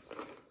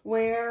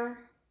 where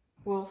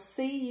we'll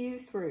see you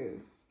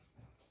through.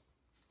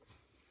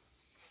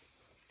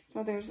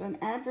 So there's an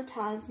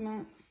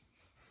advertisement.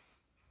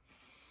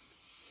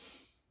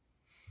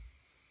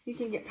 You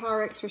can get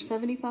Pyrex for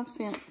 75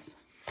 cents.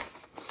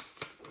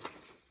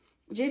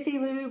 Jiffy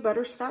Lube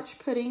Butterscotch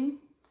Pudding.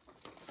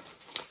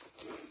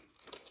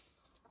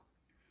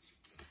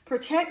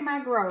 Protect my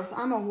growth.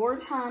 I'm a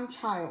wartime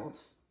child.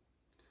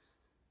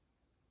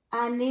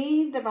 I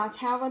need the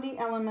vitality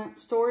element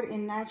stored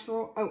in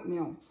natural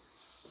oatmeal.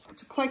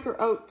 It's a Quaker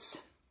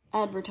Oats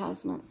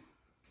advertisement.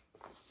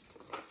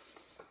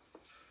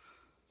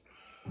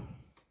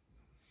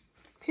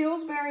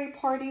 Pillsbury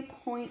Party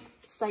Point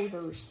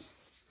Savers.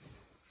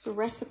 It's a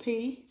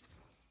recipe.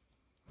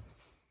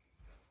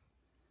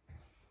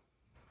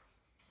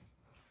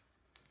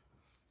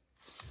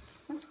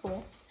 That's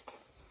cool.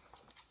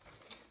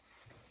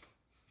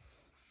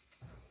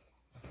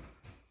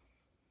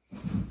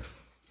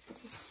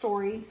 It's a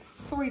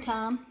story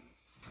time.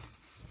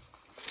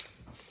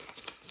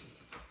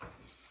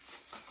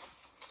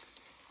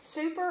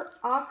 Super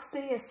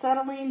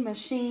Oxyacetylene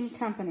Machine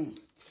Company,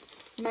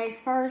 May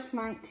 1st,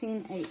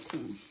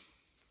 1918.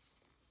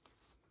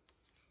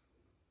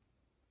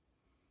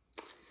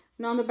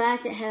 And on the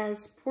back it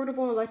has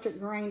portable electric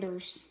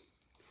grinders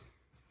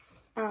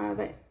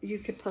that you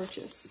could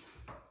purchase.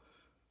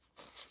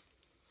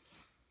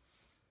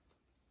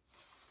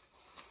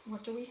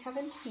 What do we have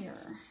in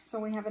here? So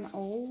we have an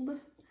old,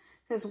 it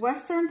says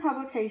Western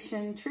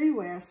Publication, Tree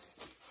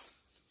West.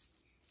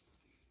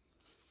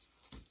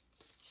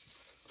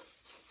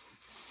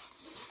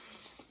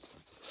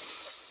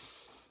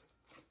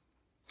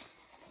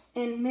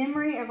 In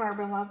memory of our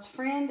beloved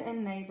friend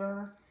and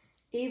neighbor,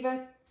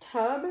 Eva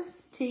Tubb,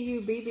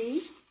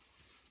 T-U-B-B.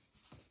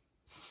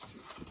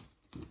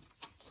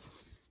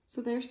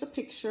 So there's the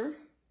picture.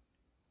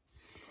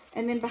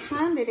 And then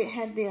behind it, it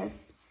had this.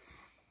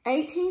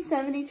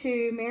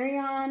 1872,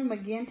 Marion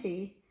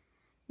McGinty,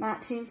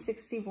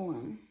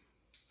 1961.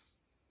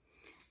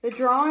 The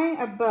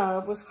drawing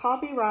above was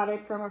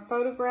copyrighted from a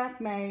photograph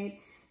made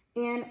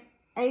in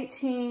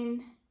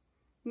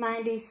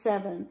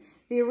 1897.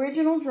 The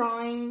original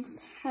drawings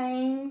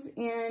hangs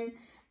in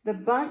the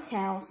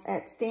bunkhouse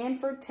at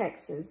Stanford,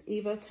 Texas.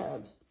 Eva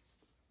Tubb.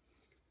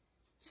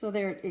 So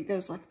there it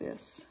goes like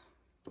this.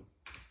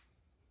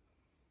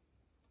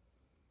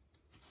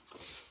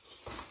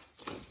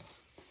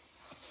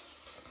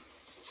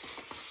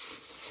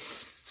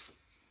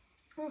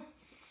 Oh.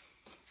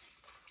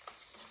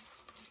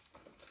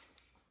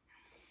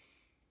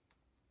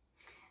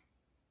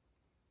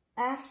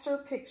 Astor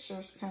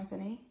Pictures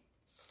Company.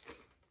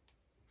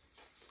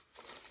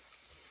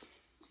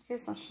 I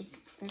guess I should,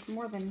 there's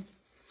more than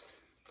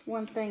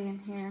one thing in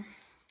here.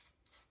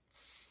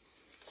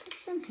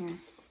 What's in here?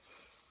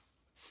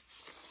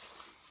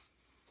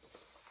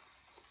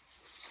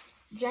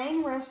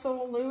 Jane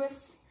Russell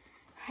Lewis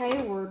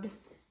Hayward,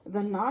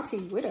 The Naughty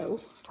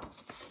Widow.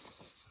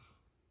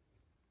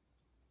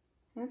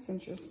 That's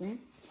interesting.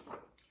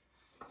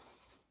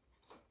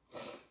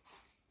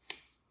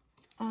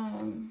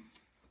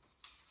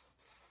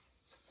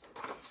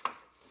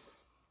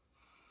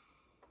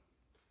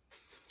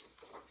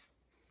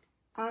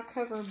 I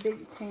Cover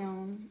Big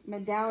Town,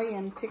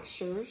 Medallion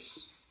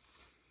Pictures.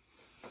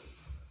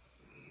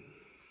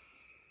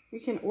 You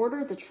can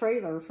order the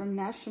trailer from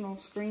National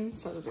Screen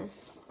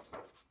Service.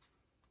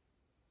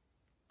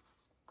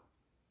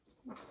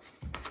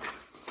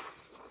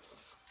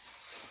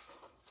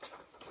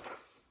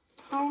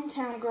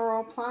 Hometown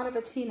Girl, Plight of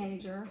a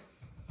Teenager.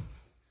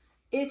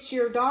 It's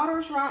your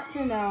daughter's right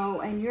to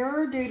know and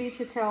your duty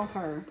to tell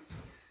her.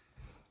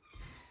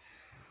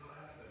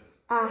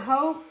 I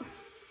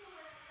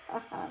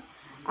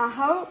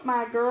hope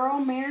my girl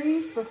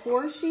marries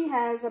before she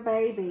has a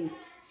baby.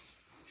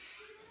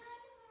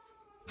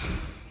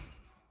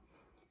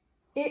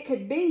 It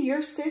could be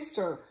your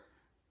sister.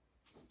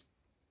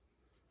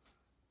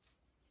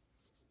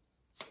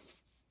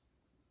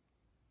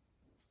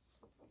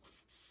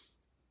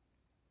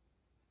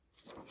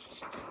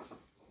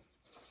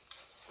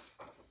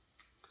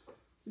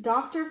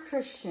 Dr.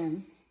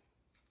 Christian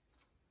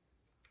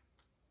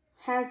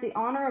has the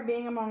honor of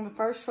being among the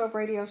first 12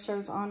 radio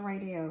shows on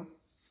radio.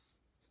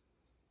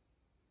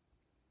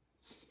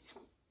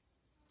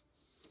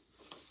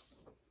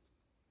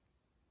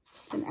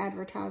 An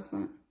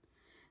advertisement.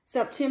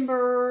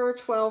 September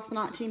 12th,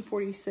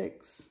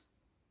 1946.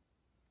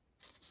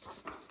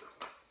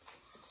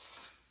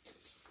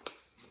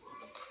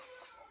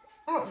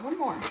 Oh, one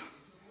more.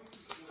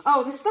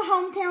 Oh, this is the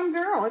Hometown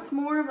Girl. It's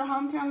more of the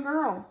Hometown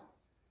Girl.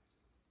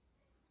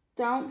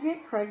 Don't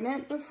get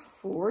pregnant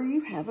before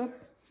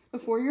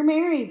you're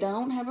married.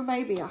 Don't have a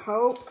baby. I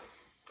hope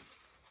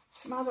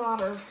my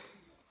daughter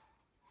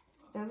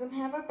doesn't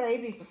have a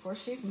baby before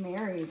she's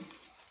married.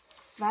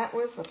 That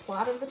was the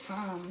plot of the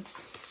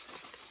times.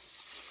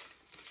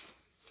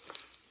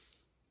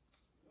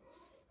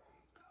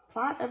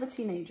 Plot of a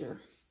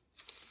Teenager.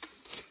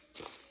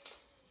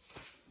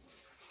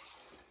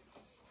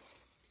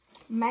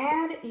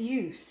 Mad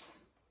Youth.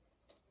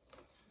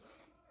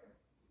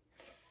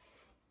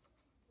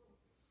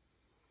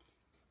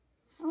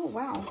 Oh,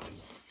 wow.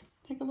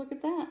 Take a look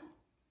at that.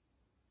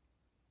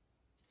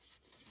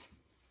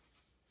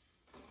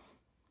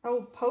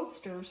 Oh,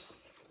 posters.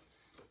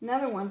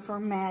 Another one for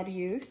Mad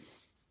Youth.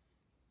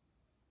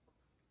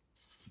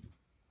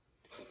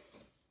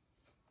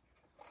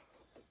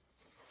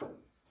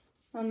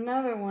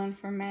 Another one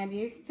for Mad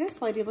Youth.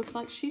 This lady looks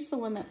like she's the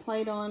one that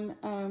played on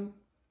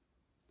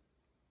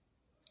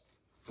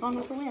Gone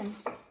with the Wind.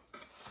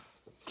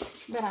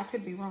 But I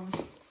could be wrong.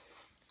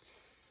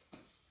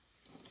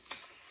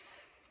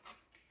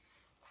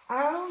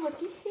 Oh,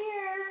 looky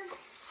here.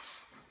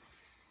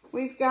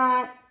 We've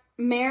got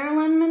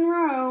Marilyn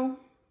Monroe.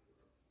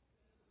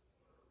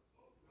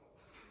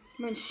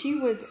 When she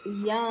was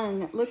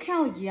young. Look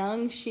how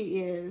young she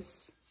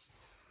is.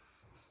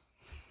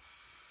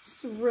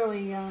 She's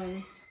really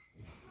young.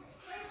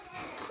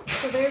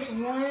 So there's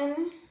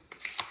one.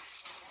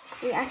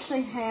 We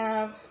actually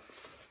have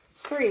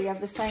 3 of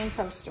the same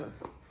poster.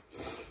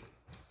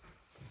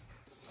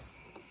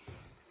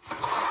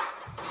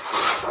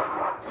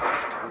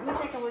 Let me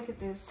take a look at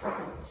this.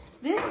 Okay.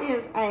 This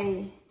is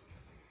a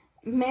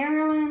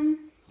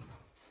Marilyn.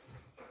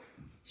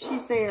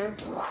 She's there.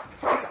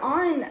 It's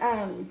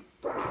on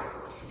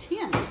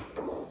 10.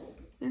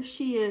 There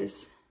she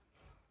is.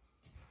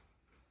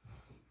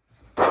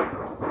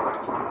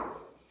 I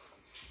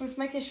was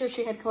making sure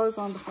she had clothes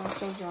on before I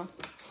showed y'all.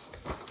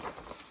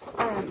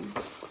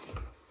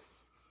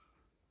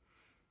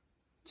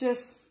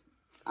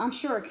 I'm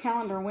sure a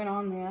calendar went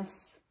on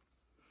this.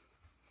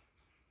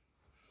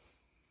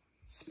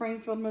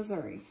 Springfield,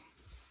 Missouri.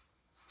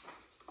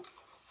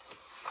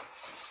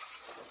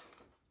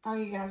 Oh,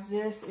 you guys,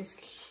 this is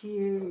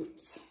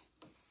cute.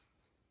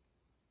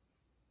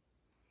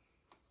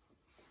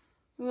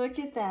 Look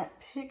at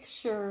that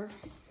picture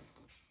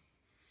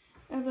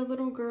of the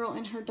little girl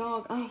and her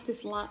dog. Oh,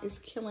 this light is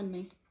killing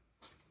me.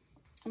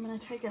 I'm gonna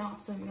take it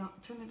off so y'all,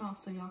 turn it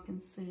off so y'all can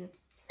see it.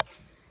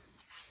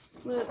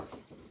 Look,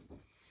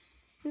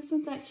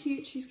 isn't that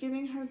cute? She's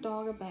giving her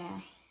dog a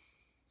bath.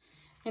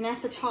 And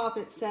at the top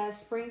it says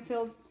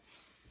Springfield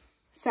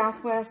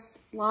Southwest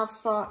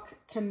Livestock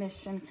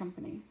Commission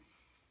Company.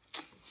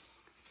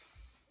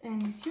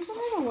 And here's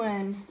another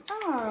one.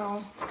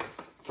 Oh.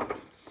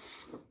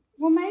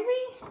 Well, maybe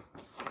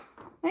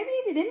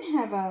they didn't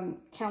have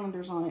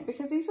calendars on it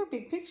because these are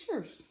big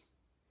pictures.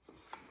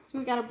 So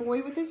we got a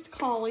boy with his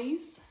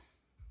collies.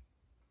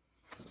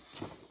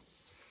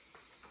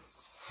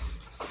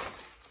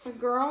 A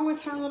girl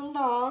with her little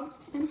dog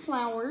and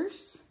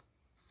flowers.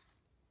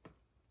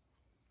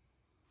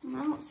 And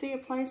I don't see a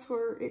place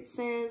where it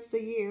says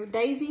the year.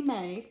 Daisy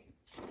May.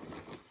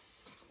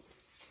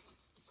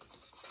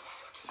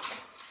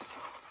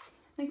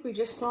 I think we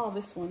just saw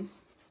this one.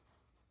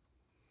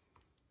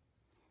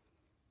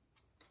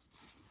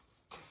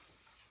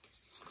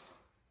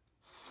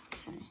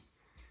 Okay.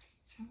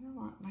 Turn the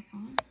light back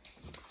on.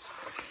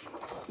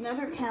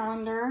 Another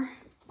calendar.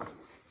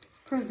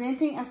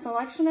 Presenting a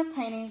selection of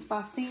paintings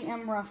by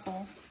C.M.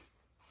 Russell.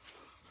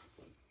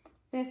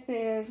 This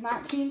is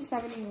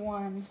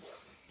 1971.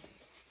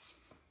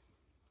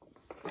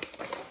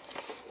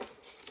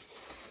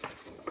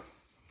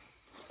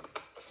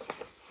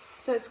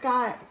 So it's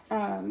got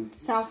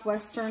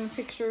southwestern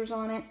pictures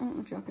on it. I don't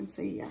know if y'all can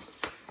see yet.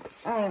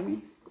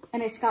 And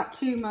it's got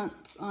 2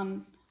 months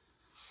on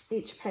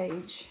each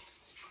page.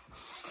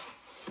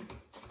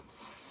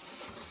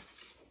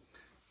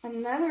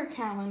 Another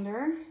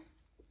calendar.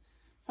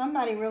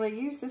 Somebody really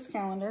used this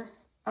calendar.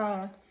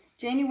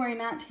 January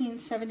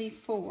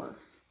 1974.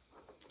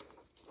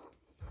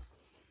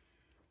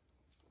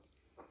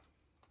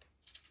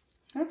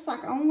 Looks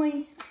like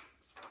only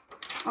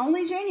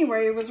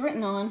January was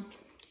written on.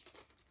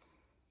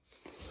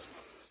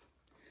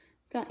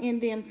 Got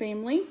Indian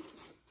family.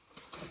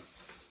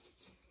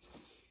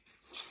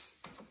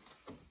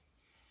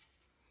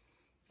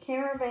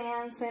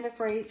 Caravan Santa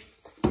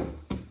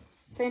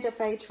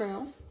Fe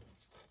Trail.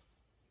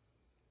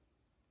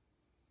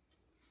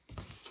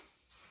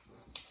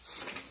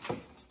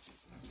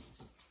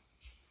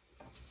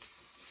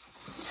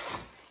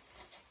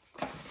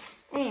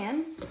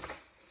 And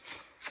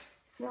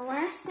the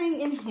last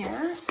thing in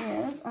here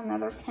is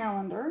another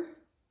calendar.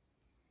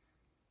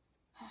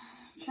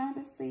 I'm trying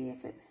to see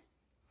if it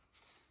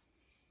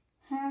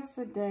has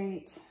the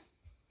date.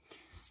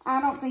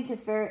 I don't think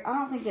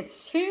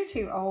it's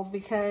too old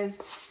because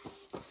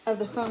of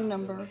the phone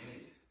number.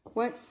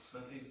 What?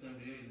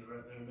 1978,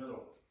 right there in the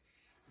middle,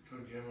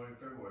 between January and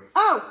February.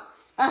 Oh,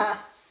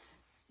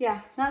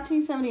 yeah,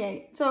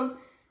 1978. So,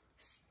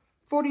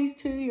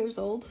 42 years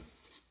old.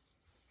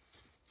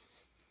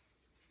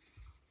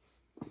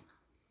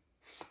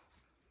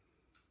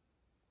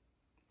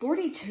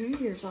 "42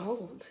 years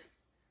old."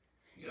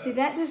 Yeah. See,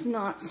 that does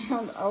not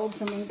sound old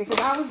to me because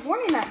I was born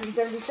in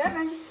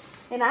 1977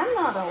 and I'm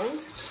not old,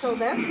 so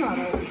that's not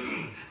old.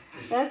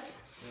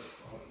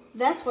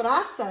 That's what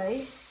I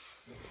say.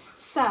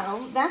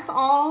 So that's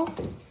all.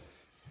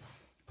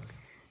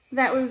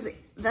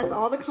 That's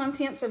all the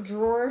contents of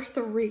drawer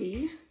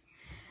 3.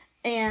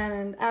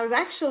 And I was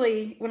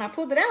actually, when I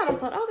pulled it out, I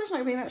thought, oh, there's not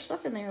gonna be much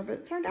stuff in there, but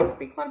it turned out to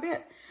be quite a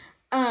bit.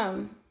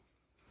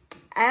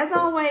 As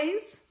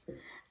always,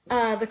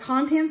 the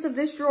contents of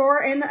this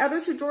drawer and the other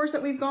 2 drawers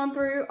that we've gone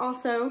through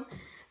also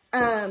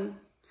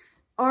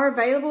are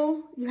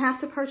available. You have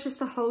to purchase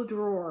the whole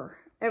drawer,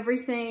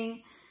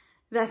 everything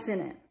that's in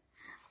it.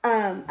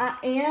 I'm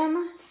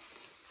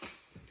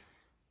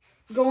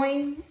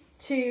going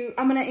to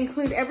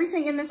include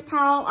everything in this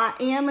pile. I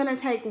am going to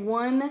take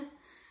one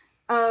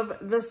of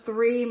the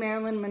 3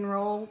 Marilyn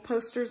Monroe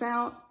posters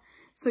out.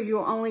 So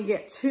you'll only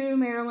get 2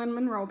 Marilyn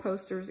Monroe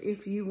posters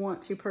if you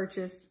want to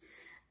purchase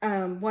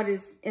what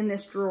is in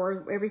this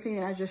drawer, everything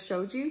that I just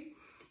showed you.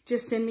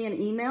 Just send me an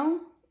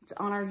email. It's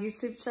on our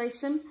YouTube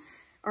station,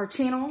 our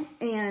channel,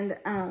 and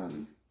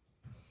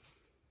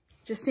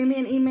just send me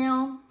an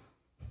email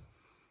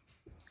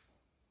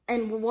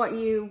and what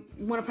you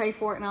want to pay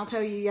for it, and I'll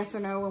tell you yes or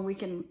no, and we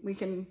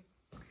can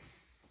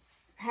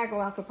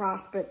haggle out the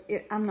price. But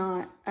I'm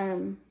not,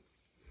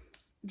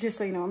 just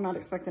so you know, I'm not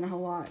expecting a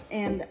whole lot.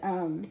 And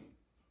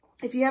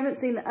if you haven't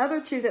seen the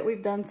other 2 that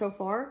we've done so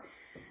far,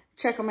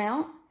 check them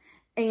out.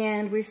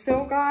 And we've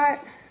still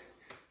got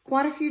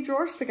quite a few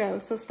drawers to go.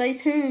 So stay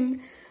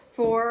tuned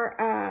for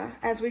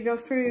as we go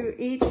through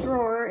each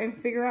drawer and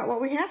figure out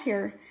what we have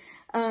here.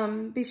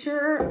 Be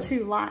sure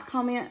to like,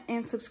 comment,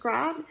 and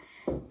subscribe.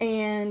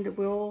 And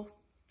we'll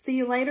see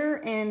you later.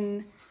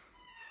 And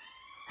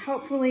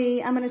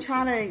hopefully I'm going to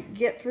try to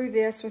get through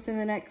this within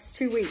the next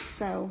 2 weeks.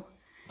 So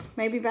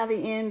maybe by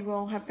the end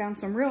we'll have found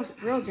some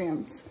real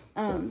gems.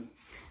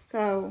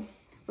 So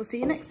we'll see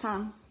you next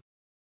time.